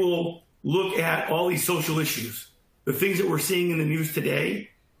 they will look at all these social issues, the things that we're seeing in the news today,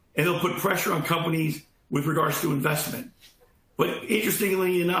 and they'll put pressure on companies with regards to investment. But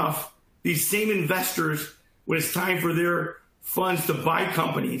interestingly enough, these same investors, when it's time for their funds to buy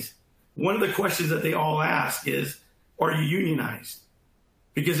companies, one of the questions that they all ask is, are you unionized?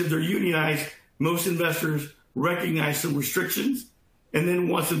 Because if they're unionized, most investors recognize some restrictions and then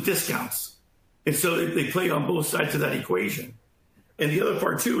want some discounts. And so they play on both sides of that equation. And the other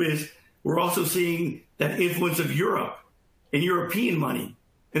part, too, is we're also seeing that influence of Europe and European money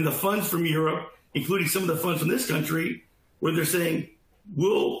and the funds from Europe, including some of the funds from this country, where they're saying,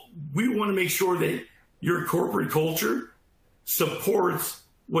 we want to make sure that your corporate culture supports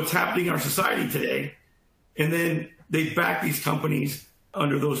what's happening in our society today. And then they back these companies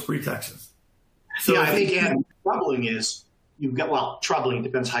under those pretexts. So yeah, I think troubling is troubling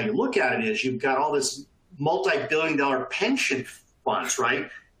depends how you look at it is you've got all this multi-billion-dollar pension funds, right?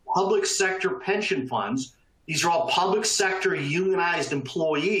 Public sector pension funds. These are all public sector unionized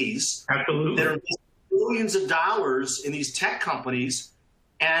employees. Absolutely. That are investing billions of dollars in these tech companies,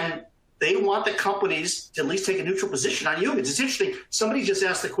 and they want the companies to at least take a neutral position on unions. It's interesting. Somebody just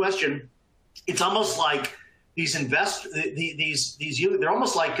asked the question. It's almost like these they're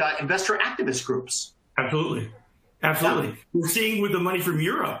almost like investor activist groups. Absolutely. Yeah. We're seeing with the money from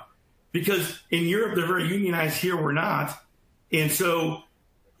Europe, because in Europe they're very unionized, here we're not. And so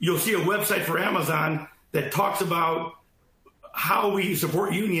you'll see a website for Amazon that talks about how we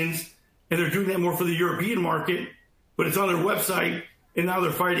support unions, and they're doing that more for the European market, but it's on their website, and now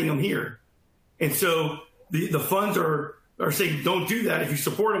they're fighting them here. And so the funds are saying, don't do that. If you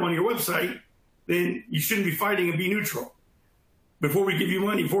support them on your website, then you shouldn't be fighting and be neutral. Before we give you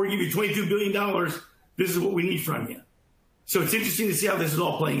money, before we give you $22 billion, this is what we need from you. So it's interesting to see how this is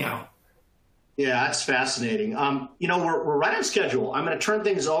all playing out. Yeah, that's fascinating. We're right on schedule. I'm going to turn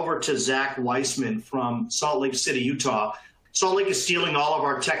things over to Zach Weissman from Salt Lake City, Utah. Salt Lake is stealing all of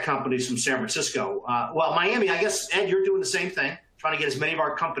our tech companies from San Francisco. Miami, I guess, Ed, you're doing the same thing, trying to get as many of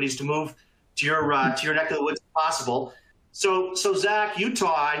our companies to move to your neck of the woods as possible. So Zach,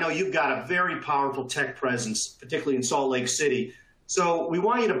 Utah, I know you've got a very powerful tech presence, particularly in Salt Lake City. So we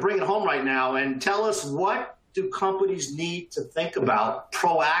want you to bring it home right now and tell us, what do companies need to think about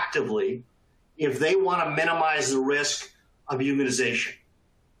proactively if they want to minimize the risk of unionization?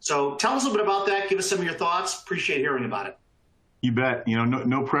 So tell us a little bit about that. Give us some of your thoughts. Appreciate hearing about it. You bet.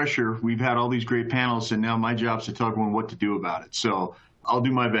 No pressure. We've had all these great panels, and now my job's to tell everyone what to do about it. So I'll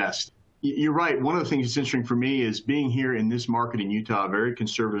do my best. You're right. One of the things that's interesting for me is being here in this market in Utah, a very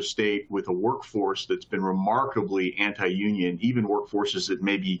conservative state with a workforce that's been remarkably anti-union. Even workforces that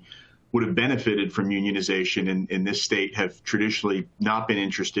maybe would have benefited from unionization in this state have traditionally not been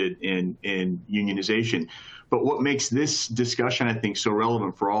interested in unionization. But what makes this discussion, I think, so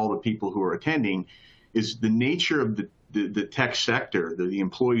relevant for all the people who are attending is the nature of the tech sector. The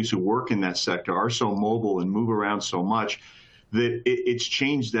employees who work in that sector are so mobile and move around so much that it's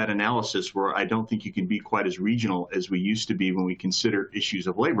changed that analysis, where I don't think you can be quite as regional as we used to be when we consider issues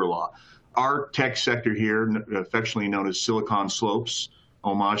of labor law. Our tech sector here, affectionately known as Silicon Slopes,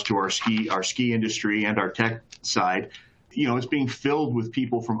 homage to our ski industry and our tech side, it's being filled with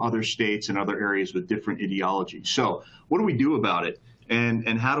people from other states and other areas with different ideologies. So what do we do about it?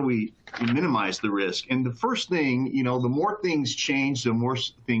 And how do we minimize the risk? And the first thing, the more things change, the more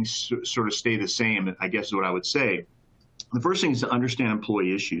things sort of stay the same, I guess is what I would say. The first thing is to understand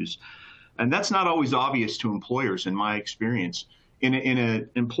employee issues. And that's not always obvious to employers, in my experience. In an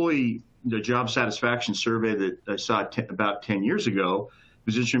employee job satisfaction survey that I saw about 10 years ago, it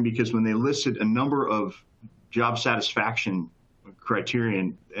was interesting because when they listed a number of job satisfaction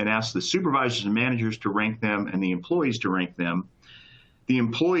criterion and asked the supervisors and managers to rank them and the employees to rank them, the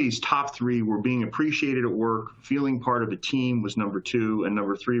employees' top three were being appreciated at work, feeling part of a team was number 2, and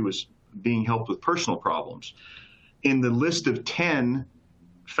number 3 was being helped with personal problems. In the list of 10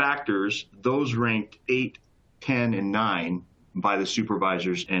 factors, those ranked 8, 10, and 9 by the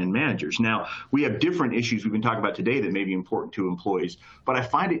supervisors and managers. Now, we have different issues we've been talking about today that may be important to employees, but I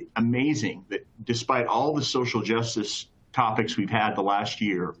find it amazing that despite all the social justice topics we've had the last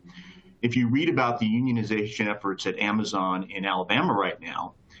year, if you read about the unionization efforts at Amazon in Alabama right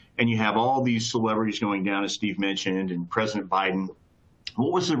now, and you have all these celebrities going down, as Steve mentioned, and President Biden,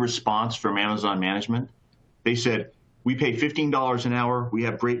 what was the response from Amazon management? They said, we pay $15 an hour, we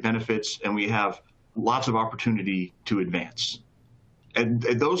have great benefits, and we have lots of opportunity to advance. And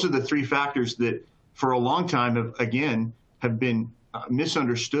those are the 3 factors that for a long time have been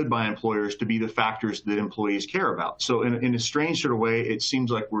misunderstood by employers to be the factors that employees care about. So in a strange sort of way, it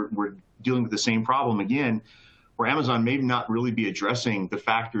seems like we're dealing with the same problem again, where Amazon may not really be addressing the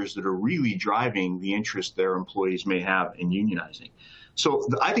factors that are really driving the interest their employees may have in unionizing. So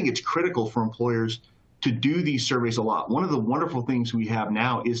I think it's critical for employers to do these surveys a lot. One of the wonderful things we have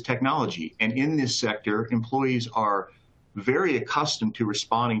now is technology. And in this sector, employees are very accustomed to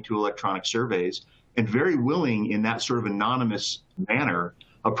responding to electronic surveys and very willing in that sort of anonymous manner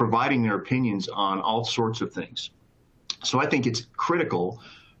of providing their opinions on all sorts of things. So I think it's critical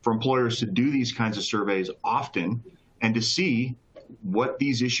for employers to do these kinds of surveys often and to see what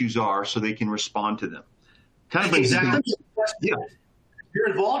these issues are so they can respond to them. Kind of exactly. Yeah. You're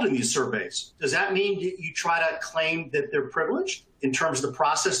involved in these surveys. Does that mean you try to claim that they're privileged in terms of the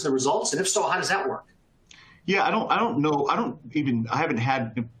process and the results? And if so, how does that work? Yeah, I don't know. I haven't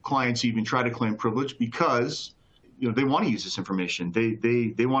had clients even try to claim privilege because, they want to use this information.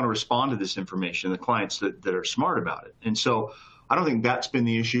 They want to respond to this information, the clients that are smart about it. And so I don't think that's been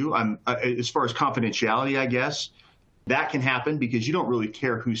the issue. As far as confidentiality, I guess, that can happen because you don't really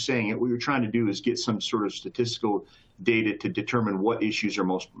care who's saying it. What you're trying to do is get some sort of statistical data to determine what issues are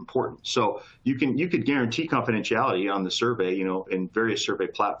most important. So you could guarantee confidentiality on the survey, in various survey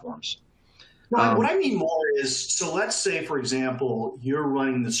platforms. No, what I mean more is, so let's say, for example, you're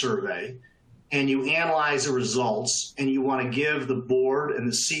running the survey and you analyze the results and you want to give the board and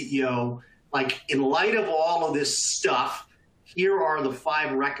the CEO, like, in light of all of this stuff, here are the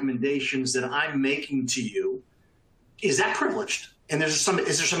 5 recommendations that I'm making to you. Is that privileged? And is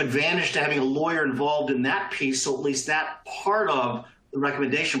there some advantage to having a lawyer involved in that piece, so at least that part of the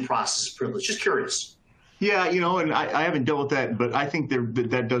recommendation process is privileged? Just curious. Yeah, and I haven't dealt with that, but I think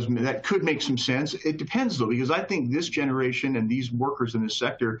that could make some sense. It depends, though, because I think this generation and these workers in this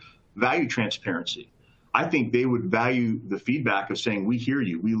sector value transparency. I think they would value the feedback of saying, we hear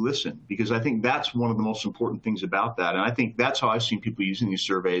you, we listen, because I think that's one of the most important things about that. And I think that's how I've seen people using these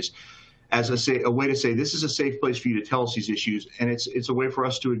surveys as a way to say, this is a safe place for you to tell us these issues, and it's a way for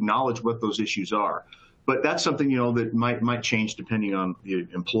us to acknowledge what those issues are. But that's something, that might change depending on the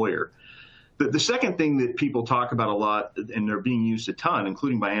employer. The second thing that people talk about a lot, and they're being used a ton,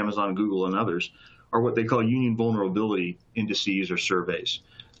 including by Amazon, Google, and others, are what they call union vulnerability indices or surveys.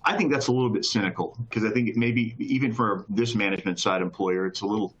 I think that's a little bit cynical because I think it may be, even for this management side employer, it's a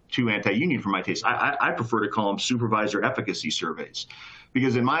little too anti-union for my taste. I prefer to call them supervisor efficacy surveys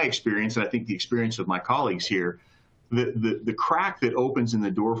because in my experience, and I think the experience of my colleagues here, the crack that opens in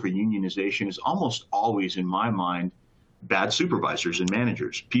the door for unionization is almost always, in my mind, bad supervisors and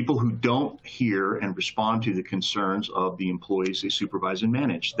managers, people who don't hear and respond to the concerns of the employees they supervise and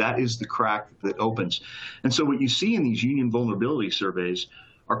manage. That is the crack that opens. And so what you see in these union vulnerability surveys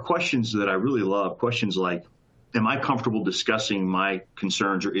are questions that I really love, questions like, am I comfortable discussing my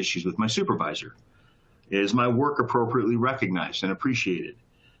concerns or issues with my supervisor? Is my work appropriately recognized and appreciated?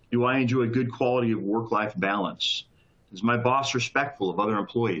 Do I enjoy a good quality of work-life balance? Is my boss respectful of other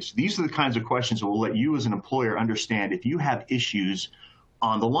employees? These are the kinds of questions that will let you as an employer understand if you have issues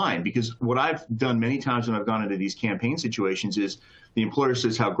on the line. Because what I've done many times when I've gone into these campaign situations is the employer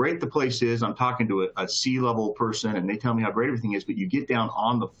says how great the place is. I'm talking to a C-level person and they tell me how great everything is, but you get down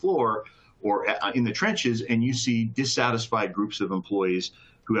on the floor or in the trenches and you see dissatisfied groups of employees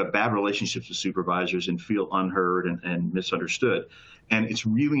who have bad relationships with supervisors and feel unheard and misunderstood. And it's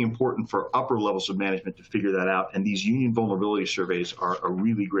really important for upper levels of management to figure that out. And these union vulnerability surveys are a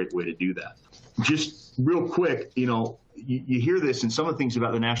really great way to do that. Just real quick, you hear this, and some of the things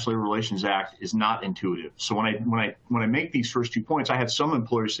about the National Labor Relations Act is not intuitive. So when I make these first 2 points, I have some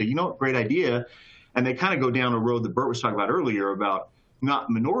employers say, great idea. And they kind of go down a road that Bert was talking about earlier about not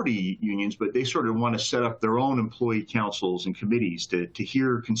minority unions, but they sort of want to set up their own employee councils and committees to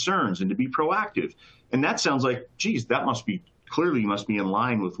hear concerns and to be proactive. And that sounds like, geez, that must be in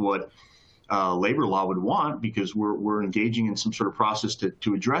line with what labor law would want because we're engaging in some sort of process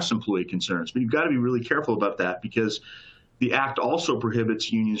to address employee concerns. But you've got to be really careful about that because the Act also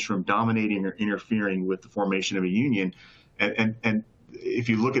prohibits unions from dominating or interfering with the formation of a union. And if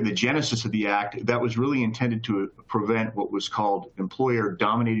you look at the genesis of the Act, that was really intended to prevent what was called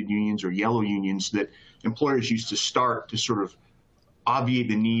employer-dominated unions or yellow unions that employers used to start to sort of obviate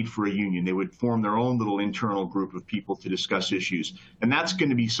the need for a union. They would form their own little internal group of people to discuss issues. And that's going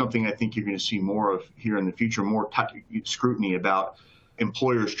to be something I think you're going to see more of here in the future, more scrutiny about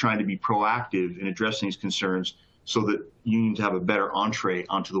employers trying to be proactive in addressing these concerns so that unions have a better entree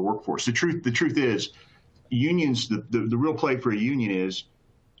onto the workforce. The truth is, unions, the real play for a union is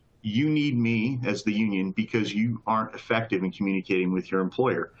you need me as the union because you aren't effective in communicating with your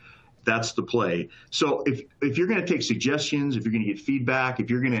employer. That's the play. So if you're going to take suggestions, if you're going to get feedback,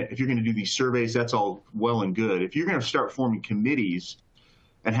 if you're going to do these surveys, that's all well and good. If you're going to start forming committees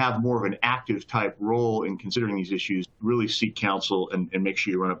and have more of an active type role in considering these issues, really seek counsel and make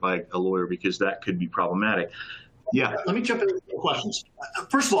sure you run it by a lawyer, because that could be problematic. Yeah. Let me jump in with questions.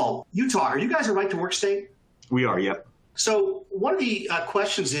 First of all, Utah, are you guys a right-to-work state? We are, yep. So one of the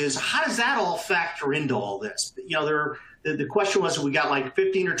questions is, how does that all factor into all this? You know, the question was, we got like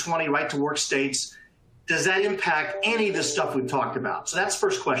 15 or 20 right-to-work states. Does that impact any of the stuff we've talked about? So that's the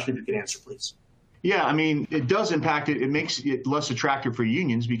first question, if you could answer, please. Yeah, I mean, it does impact it. It makes it less attractive for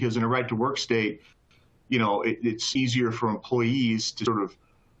unions, because in a right-to-work state, you know, it's easier for employees to sort of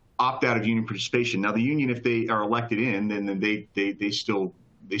opt out of union participation. Now, the union, if they are elected in, then they still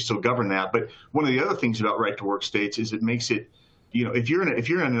govern that. But one of the other things about right-to-work states is it makes it, you know, if you're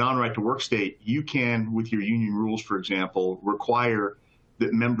in a non-right-to-work state, you can, with your union rules, for example, require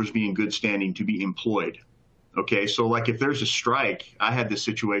that members be in good standing to be employed. Okay, so like if there's a strike, I had this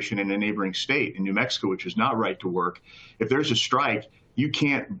situation in a neighboring state in New Mexico, which is not right to work. If there's a strike, you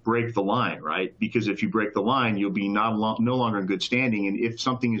can't break the line, right? Because if you break the line, you'll be no longer in good standing. And if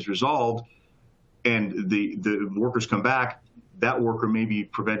something is resolved and the workers come back, that worker may be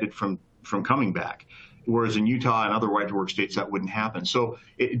prevented from coming back. Whereas in Utah and other right-to-work states, that wouldn't happen. So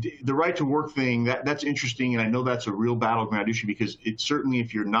the right-to-work thing, that's interesting, and I know that's a real battleground issue, because it's certainly,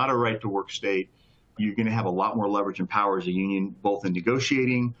 if you're not a right-to-work state, you're going to have a lot more leverage and power as a union, both in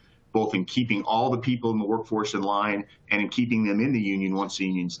negotiating, both in keeping all the people in the workforce in line, and in keeping them in the union once the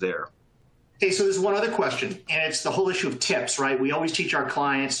union's there. Hey, so there's one other question, and it's the whole issue of tips, right? We always teach our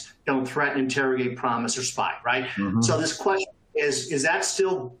clients, don't threaten, interrogate, promise, or spy, right? Mm-hmm. So this question is that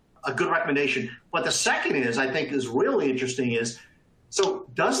still a good recommendation? But the second is, I think is really interesting, is, so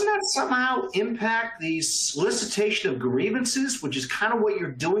doesn't that somehow impact the solicitation of grievances, which is kind of what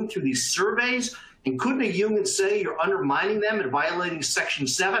you're doing through these surveys? And couldn't a union say you're undermining them and violating Section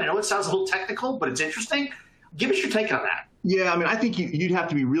 7? I know it sounds a little technical, but it's interesting. Give us your take on that. Yeah, I mean, I think you'd have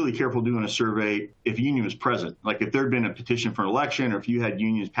to be really careful doing a survey if a union was present. Like if there had been a petition for an election, or if you had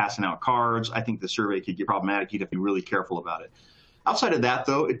unions passing out cards, I think the survey could get problematic. You'd have to be really careful about it. Outside of that,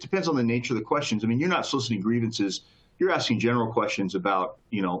 though, it depends on the nature of the questions. I mean, you're not soliciting grievances. You're asking general questions about,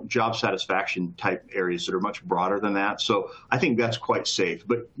 you know, job satisfaction type areas that are much broader than that. So I think that's quite safe.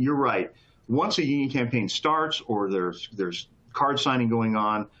 But you're right. Once a union campaign starts, or there's card signing going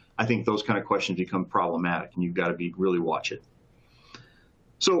on, I think those kind of questions become problematic, and you've got to be really watch it.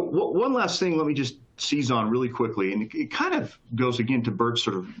 So one last thing, let me just seize on really quickly, and it kind of goes again to Bert's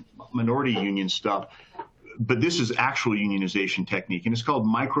sort of minority union stuff, but this is actual unionization technique, and it's called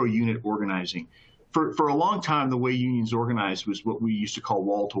micro-unit organizing. For a long time, the way unions organized was what we used to call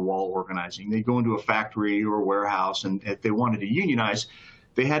wall-to-wall organizing. They'd go into a factory or a warehouse, and if they wanted to unionize,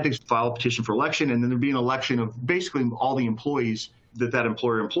 they had to file a petition for election, and then there'd be an election of basically all the employees that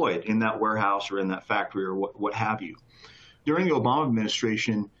employer employed in that warehouse or in that factory or what have you. During the Obama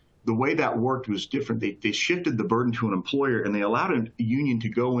administration, the way that worked was different. They shifted the burden to an employer, and they allowed a union to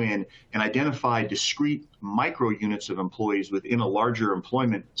go in and identify discrete micro units of employees within a larger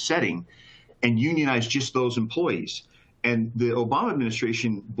employment setting and unionize just those employees. And the Obama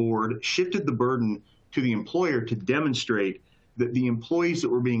administration board shifted the burden to the employer to demonstrate that the employees that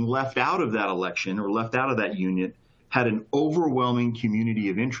were being left out of that election or left out of that unit had an overwhelming community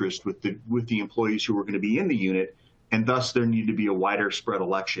of interest with the employees who were going to be in the unit, and thus there needed to be a wider spread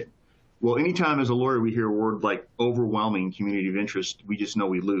election. Well, anytime as a lawyer we hear a word like overwhelming community of interest, we just know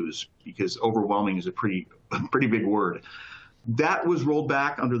we lose, because overwhelming is a pretty big word. That was rolled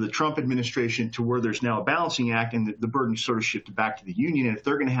back under the Trump administration to where there's now a balancing act, and the burden sort of shifted back to the union. And if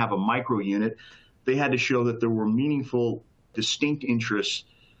they're going to have a micro unit, they had to show that there were meaningful, distinct interests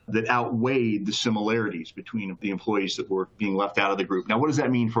that outweighed the similarities between the employees that were being left out of the group. Now, what does that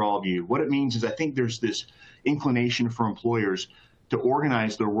mean for all of you? What it means is I think there's this inclination for employers to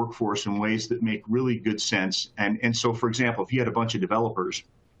organize their workforce in ways that make really good sense. And so, for example, if you had a bunch of developers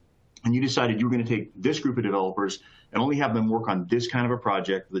and you decided you were going to take this group of developers and only have them work on this kind of a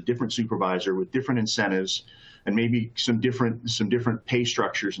project with a different supervisor, with different incentives, and maybe some different pay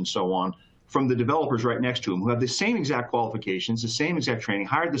structures and so on, from the developers right next to them who have the same exact qualifications, the same exact training,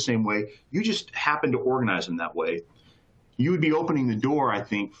 hired the same way, you just happen to organize them that way, you would be opening the door, I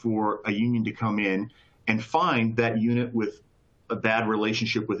think, for a union to come in and find that unit with a bad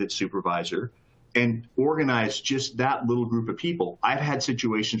relationship with its supervisor and organize just that little group of people. I've had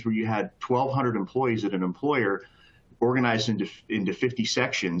situations where you had 1,200 employees at an employer organized into 50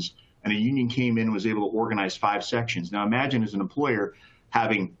 sections, and a union came in and was able to organize 5 sections. Now imagine as an employer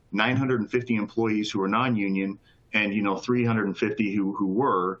having 950 employees who are non-union and 350 who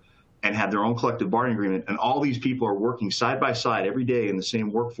were, and had their own collective bargaining agreement, and all these people are working side by side every day in the same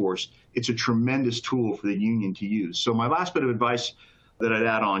workforce. It's a tremendous tool for the union to use. So my last bit of advice that I'd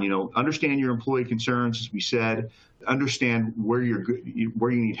add on. Understand your employee concerns, as we said. Understand where you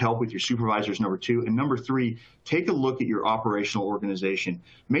need help with your supervisors, number 2. And number 3, take a look at your operational organization.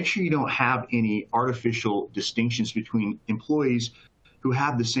 Make sure you don't have any artificial distinctions between employees who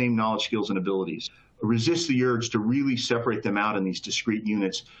have the same knowledge, skills, and abilities. Resist the urge to really separate them out in these discrete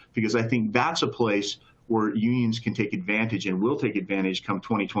units, because I think that's a place where unions can take advantage and will take advantage come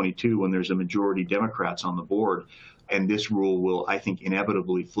 2022 when there's a majority Democrats on the board. And this rule will, I think,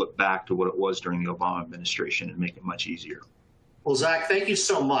 inevitably flip back to what it was during the Obama administration and make it much easier. Well, Zach, we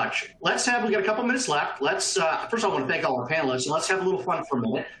got a couple minutes left. First I want to thank all our panelists, and let's have a little fun for a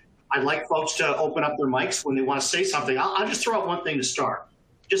minute. I'd like folks to open up their mics when they want to say something. I'll just throw out one thing to start.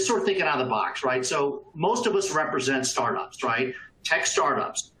 Just sort of thinking out of the box, right? So most of us represent startups, right? Tech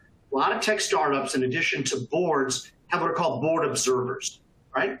startups. A lot of tech startups, in addition to boards, have what are called board observers,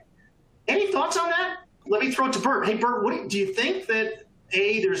 right? Any thoughts on that? Let me throw it to Bert. Hey, Bert, do you think that,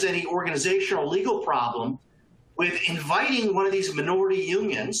 there's any organizational legal problem with inviting one of these minority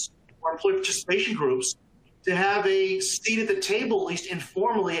unions or employee participation groups to have a seat at the table, at least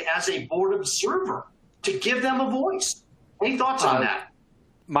informally, as a board observer, to give them a voice? Any thoughts on that?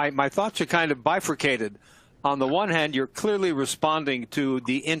 My thoughts are kind of bifurcated. On the one hand, you're clearly responding to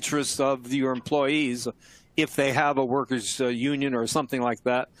the interests of your employees if they have a workers' union or something like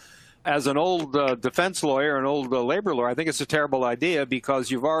that. As an old defense lawyer, an old labor lawyer, I think it's a terrible idea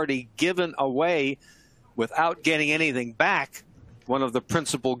because you've already given away, without getting anything back, one of the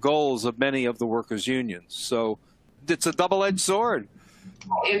principal goals of many of the workers' unions. So it's a double-edged sword.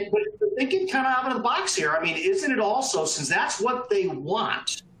 But thinking kind of out of the box here, I mean, isn't it also, since that's what they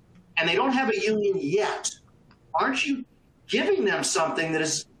want, and they don't have a union yet, aren't you giving them something that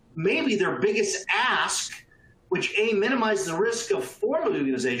is maybe their biggest ask, which A, minimizes the risk of formal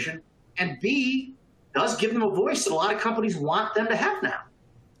unionization, and B, does give them a voice that a lot of companies want them to have now?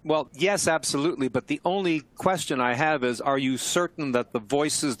 Well, yes, absolutely. But the only question I have is, are you certain that the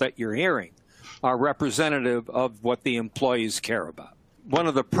voices that you're hearing are representative of what the employees care about? One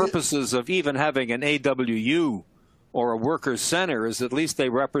of the purposes of even having an AWU or a workers' center is at least they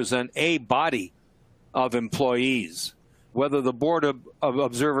represent a body of employees. Whether the board of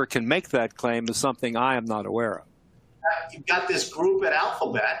observer can make that claim is something I am not aware of. You've got this group at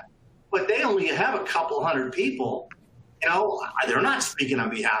Alphabet, but they only have a couple hundred people. They're not speaking on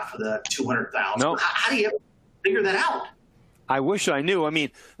behalf of the 200,000. No. How do you figure that out? I wish I knew. I mean,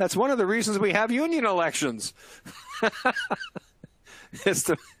 that's one of the reasons we have union elections.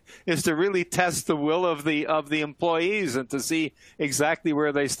 is to really test the will of the employees and to see exactly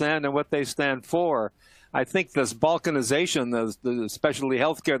where they stand and what they stand for. I think this balkanization, the specialty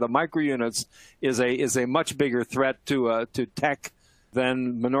healthcare, the micro units, is a much bigger threat to tech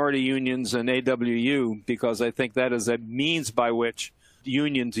than minority unions and AWU, because I think that is a means by which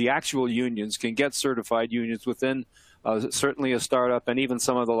unions, the actual unions, can get certified unions within certainly a startup and even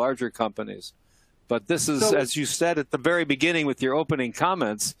some of the larger companies. But this is, as you said at the very beginning with your opening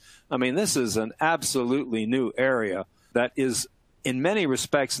comments, I mean, this is an absolutely new area that is in many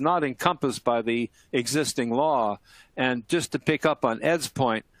respects not encompassed by the existing law. And just to pick up on Ed's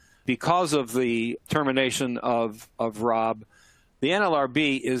point, because of the termination of Rob, the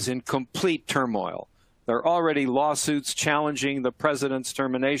NLRB is in complete turmoil. There are already lawsuits challenging the president's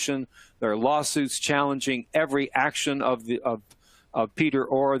termination. There are lawsuits challenging every action of Peter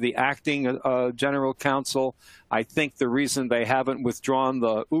Orr, the acting general counsel. I think the reason they haven't withdrawn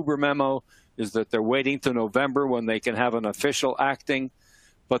the Uber memo is that they're waiting to November when they can have an official acting.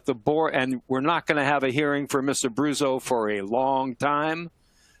 But the board, and we're not going to have a hearing for Mr. Bruzzo for a long time.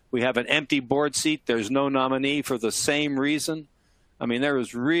 We have an empty board seat. There's no nominee for the same reason. I mean, there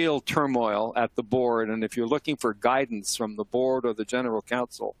is real turmoil at the board, and if you're looking for guidance from the board or the general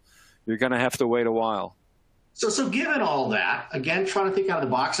counsel, you're going to have to wait a while. So given all that, again, trying to think out of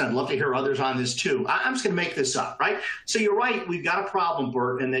the box, and I'd love to hear others on this too. I'm just going to make this up, right? So you're right, we've got a problem,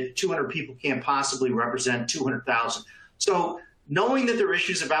 Bert, and that 200 people can't possibly represent 200,000. So knowing that there are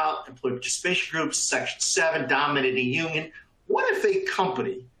issues about employee participation groups, Section 7, dominating union, what if a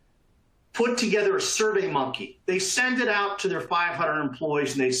company put together a survey monkey? They send it out to their 500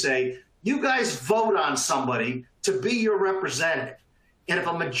 employees and they say, you guys vote on somebody to be your representative. And if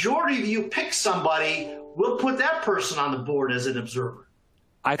a majority of you pick somebody, we'll put that person on the board as an observer.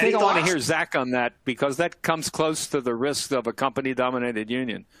 I think I want to hear Zach on that, because that comes close to the risks of a company-dominated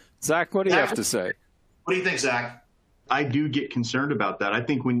union. Zach, what do you have to say? What do you think, Zach? I do get concerned about that. I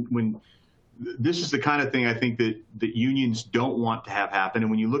think when this is the kind of thing I think that unions don't want to have happen. And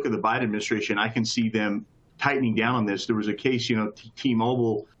when you look at the Biden administration, I can see them tightening down on this. There was a case,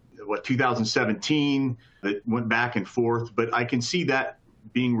 T-Mobile, 2017, that went back and forth. But I can see that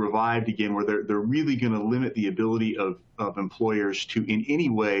being revived again, where they're really going to limit the ability of employers to in any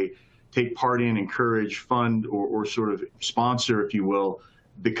way take part in, encourage, fund, or sort of sponsor, if you will,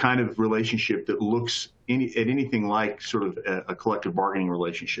 the kind of relationship that looks at anything like sort of a collective bargaining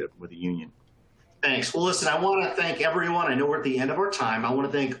relationship with a union. Thanks. Well, listen, I want to thank everyone. I know we're at the end of our time. I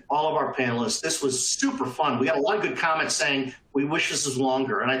want to thank all of our panelists. This was super fun. We got a lot of good comments saying we wish this was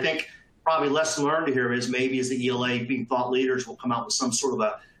longer. And I think probably lesson learned here is maybe as the ELA, being thought leaders, will come out with some sort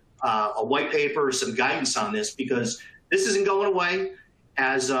of a white paper or some guidance on this, because this isn't going away.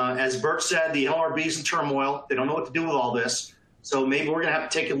 As Bert said, the NLRB is in turmoil. They don't know what to do with all this. So maybe we're going to have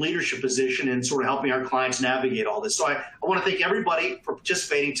to take a leadership position in sort of helping our clients navigate all this. So I want to thank everybody for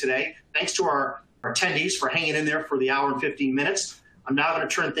participating today. Thanks to our attendees for hanging in there for the hour and 15 minutes. I'm now going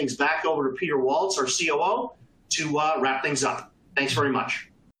to turn things back over to Peter Waltz, our COO, to wrap things up. Thanks very much.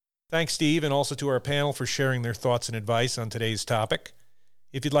 Thanks, Steve, and also to our panel for sharing their thoughts and advice on today's topic.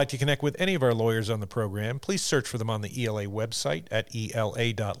 If you'd like to connect with any of our lawyers on the program, please search for them on the ELA website at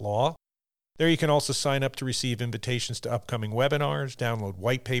ela.law. There you can also sign up to receive invitations to upcoming webinars, download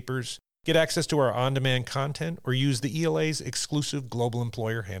white papers, get access to our on-demand content, or use the ELA's exclusive Global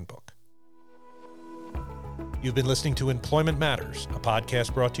Employer Handbook. You've been listening to Employment Matters, a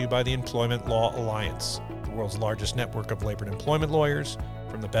podcast brought to you by the Employment Law Alliance, the world's largest network of labor and employment lawyers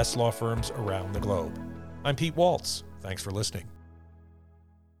from the best law firms around the globe. I'm Pete Waltz. Thanks for listening.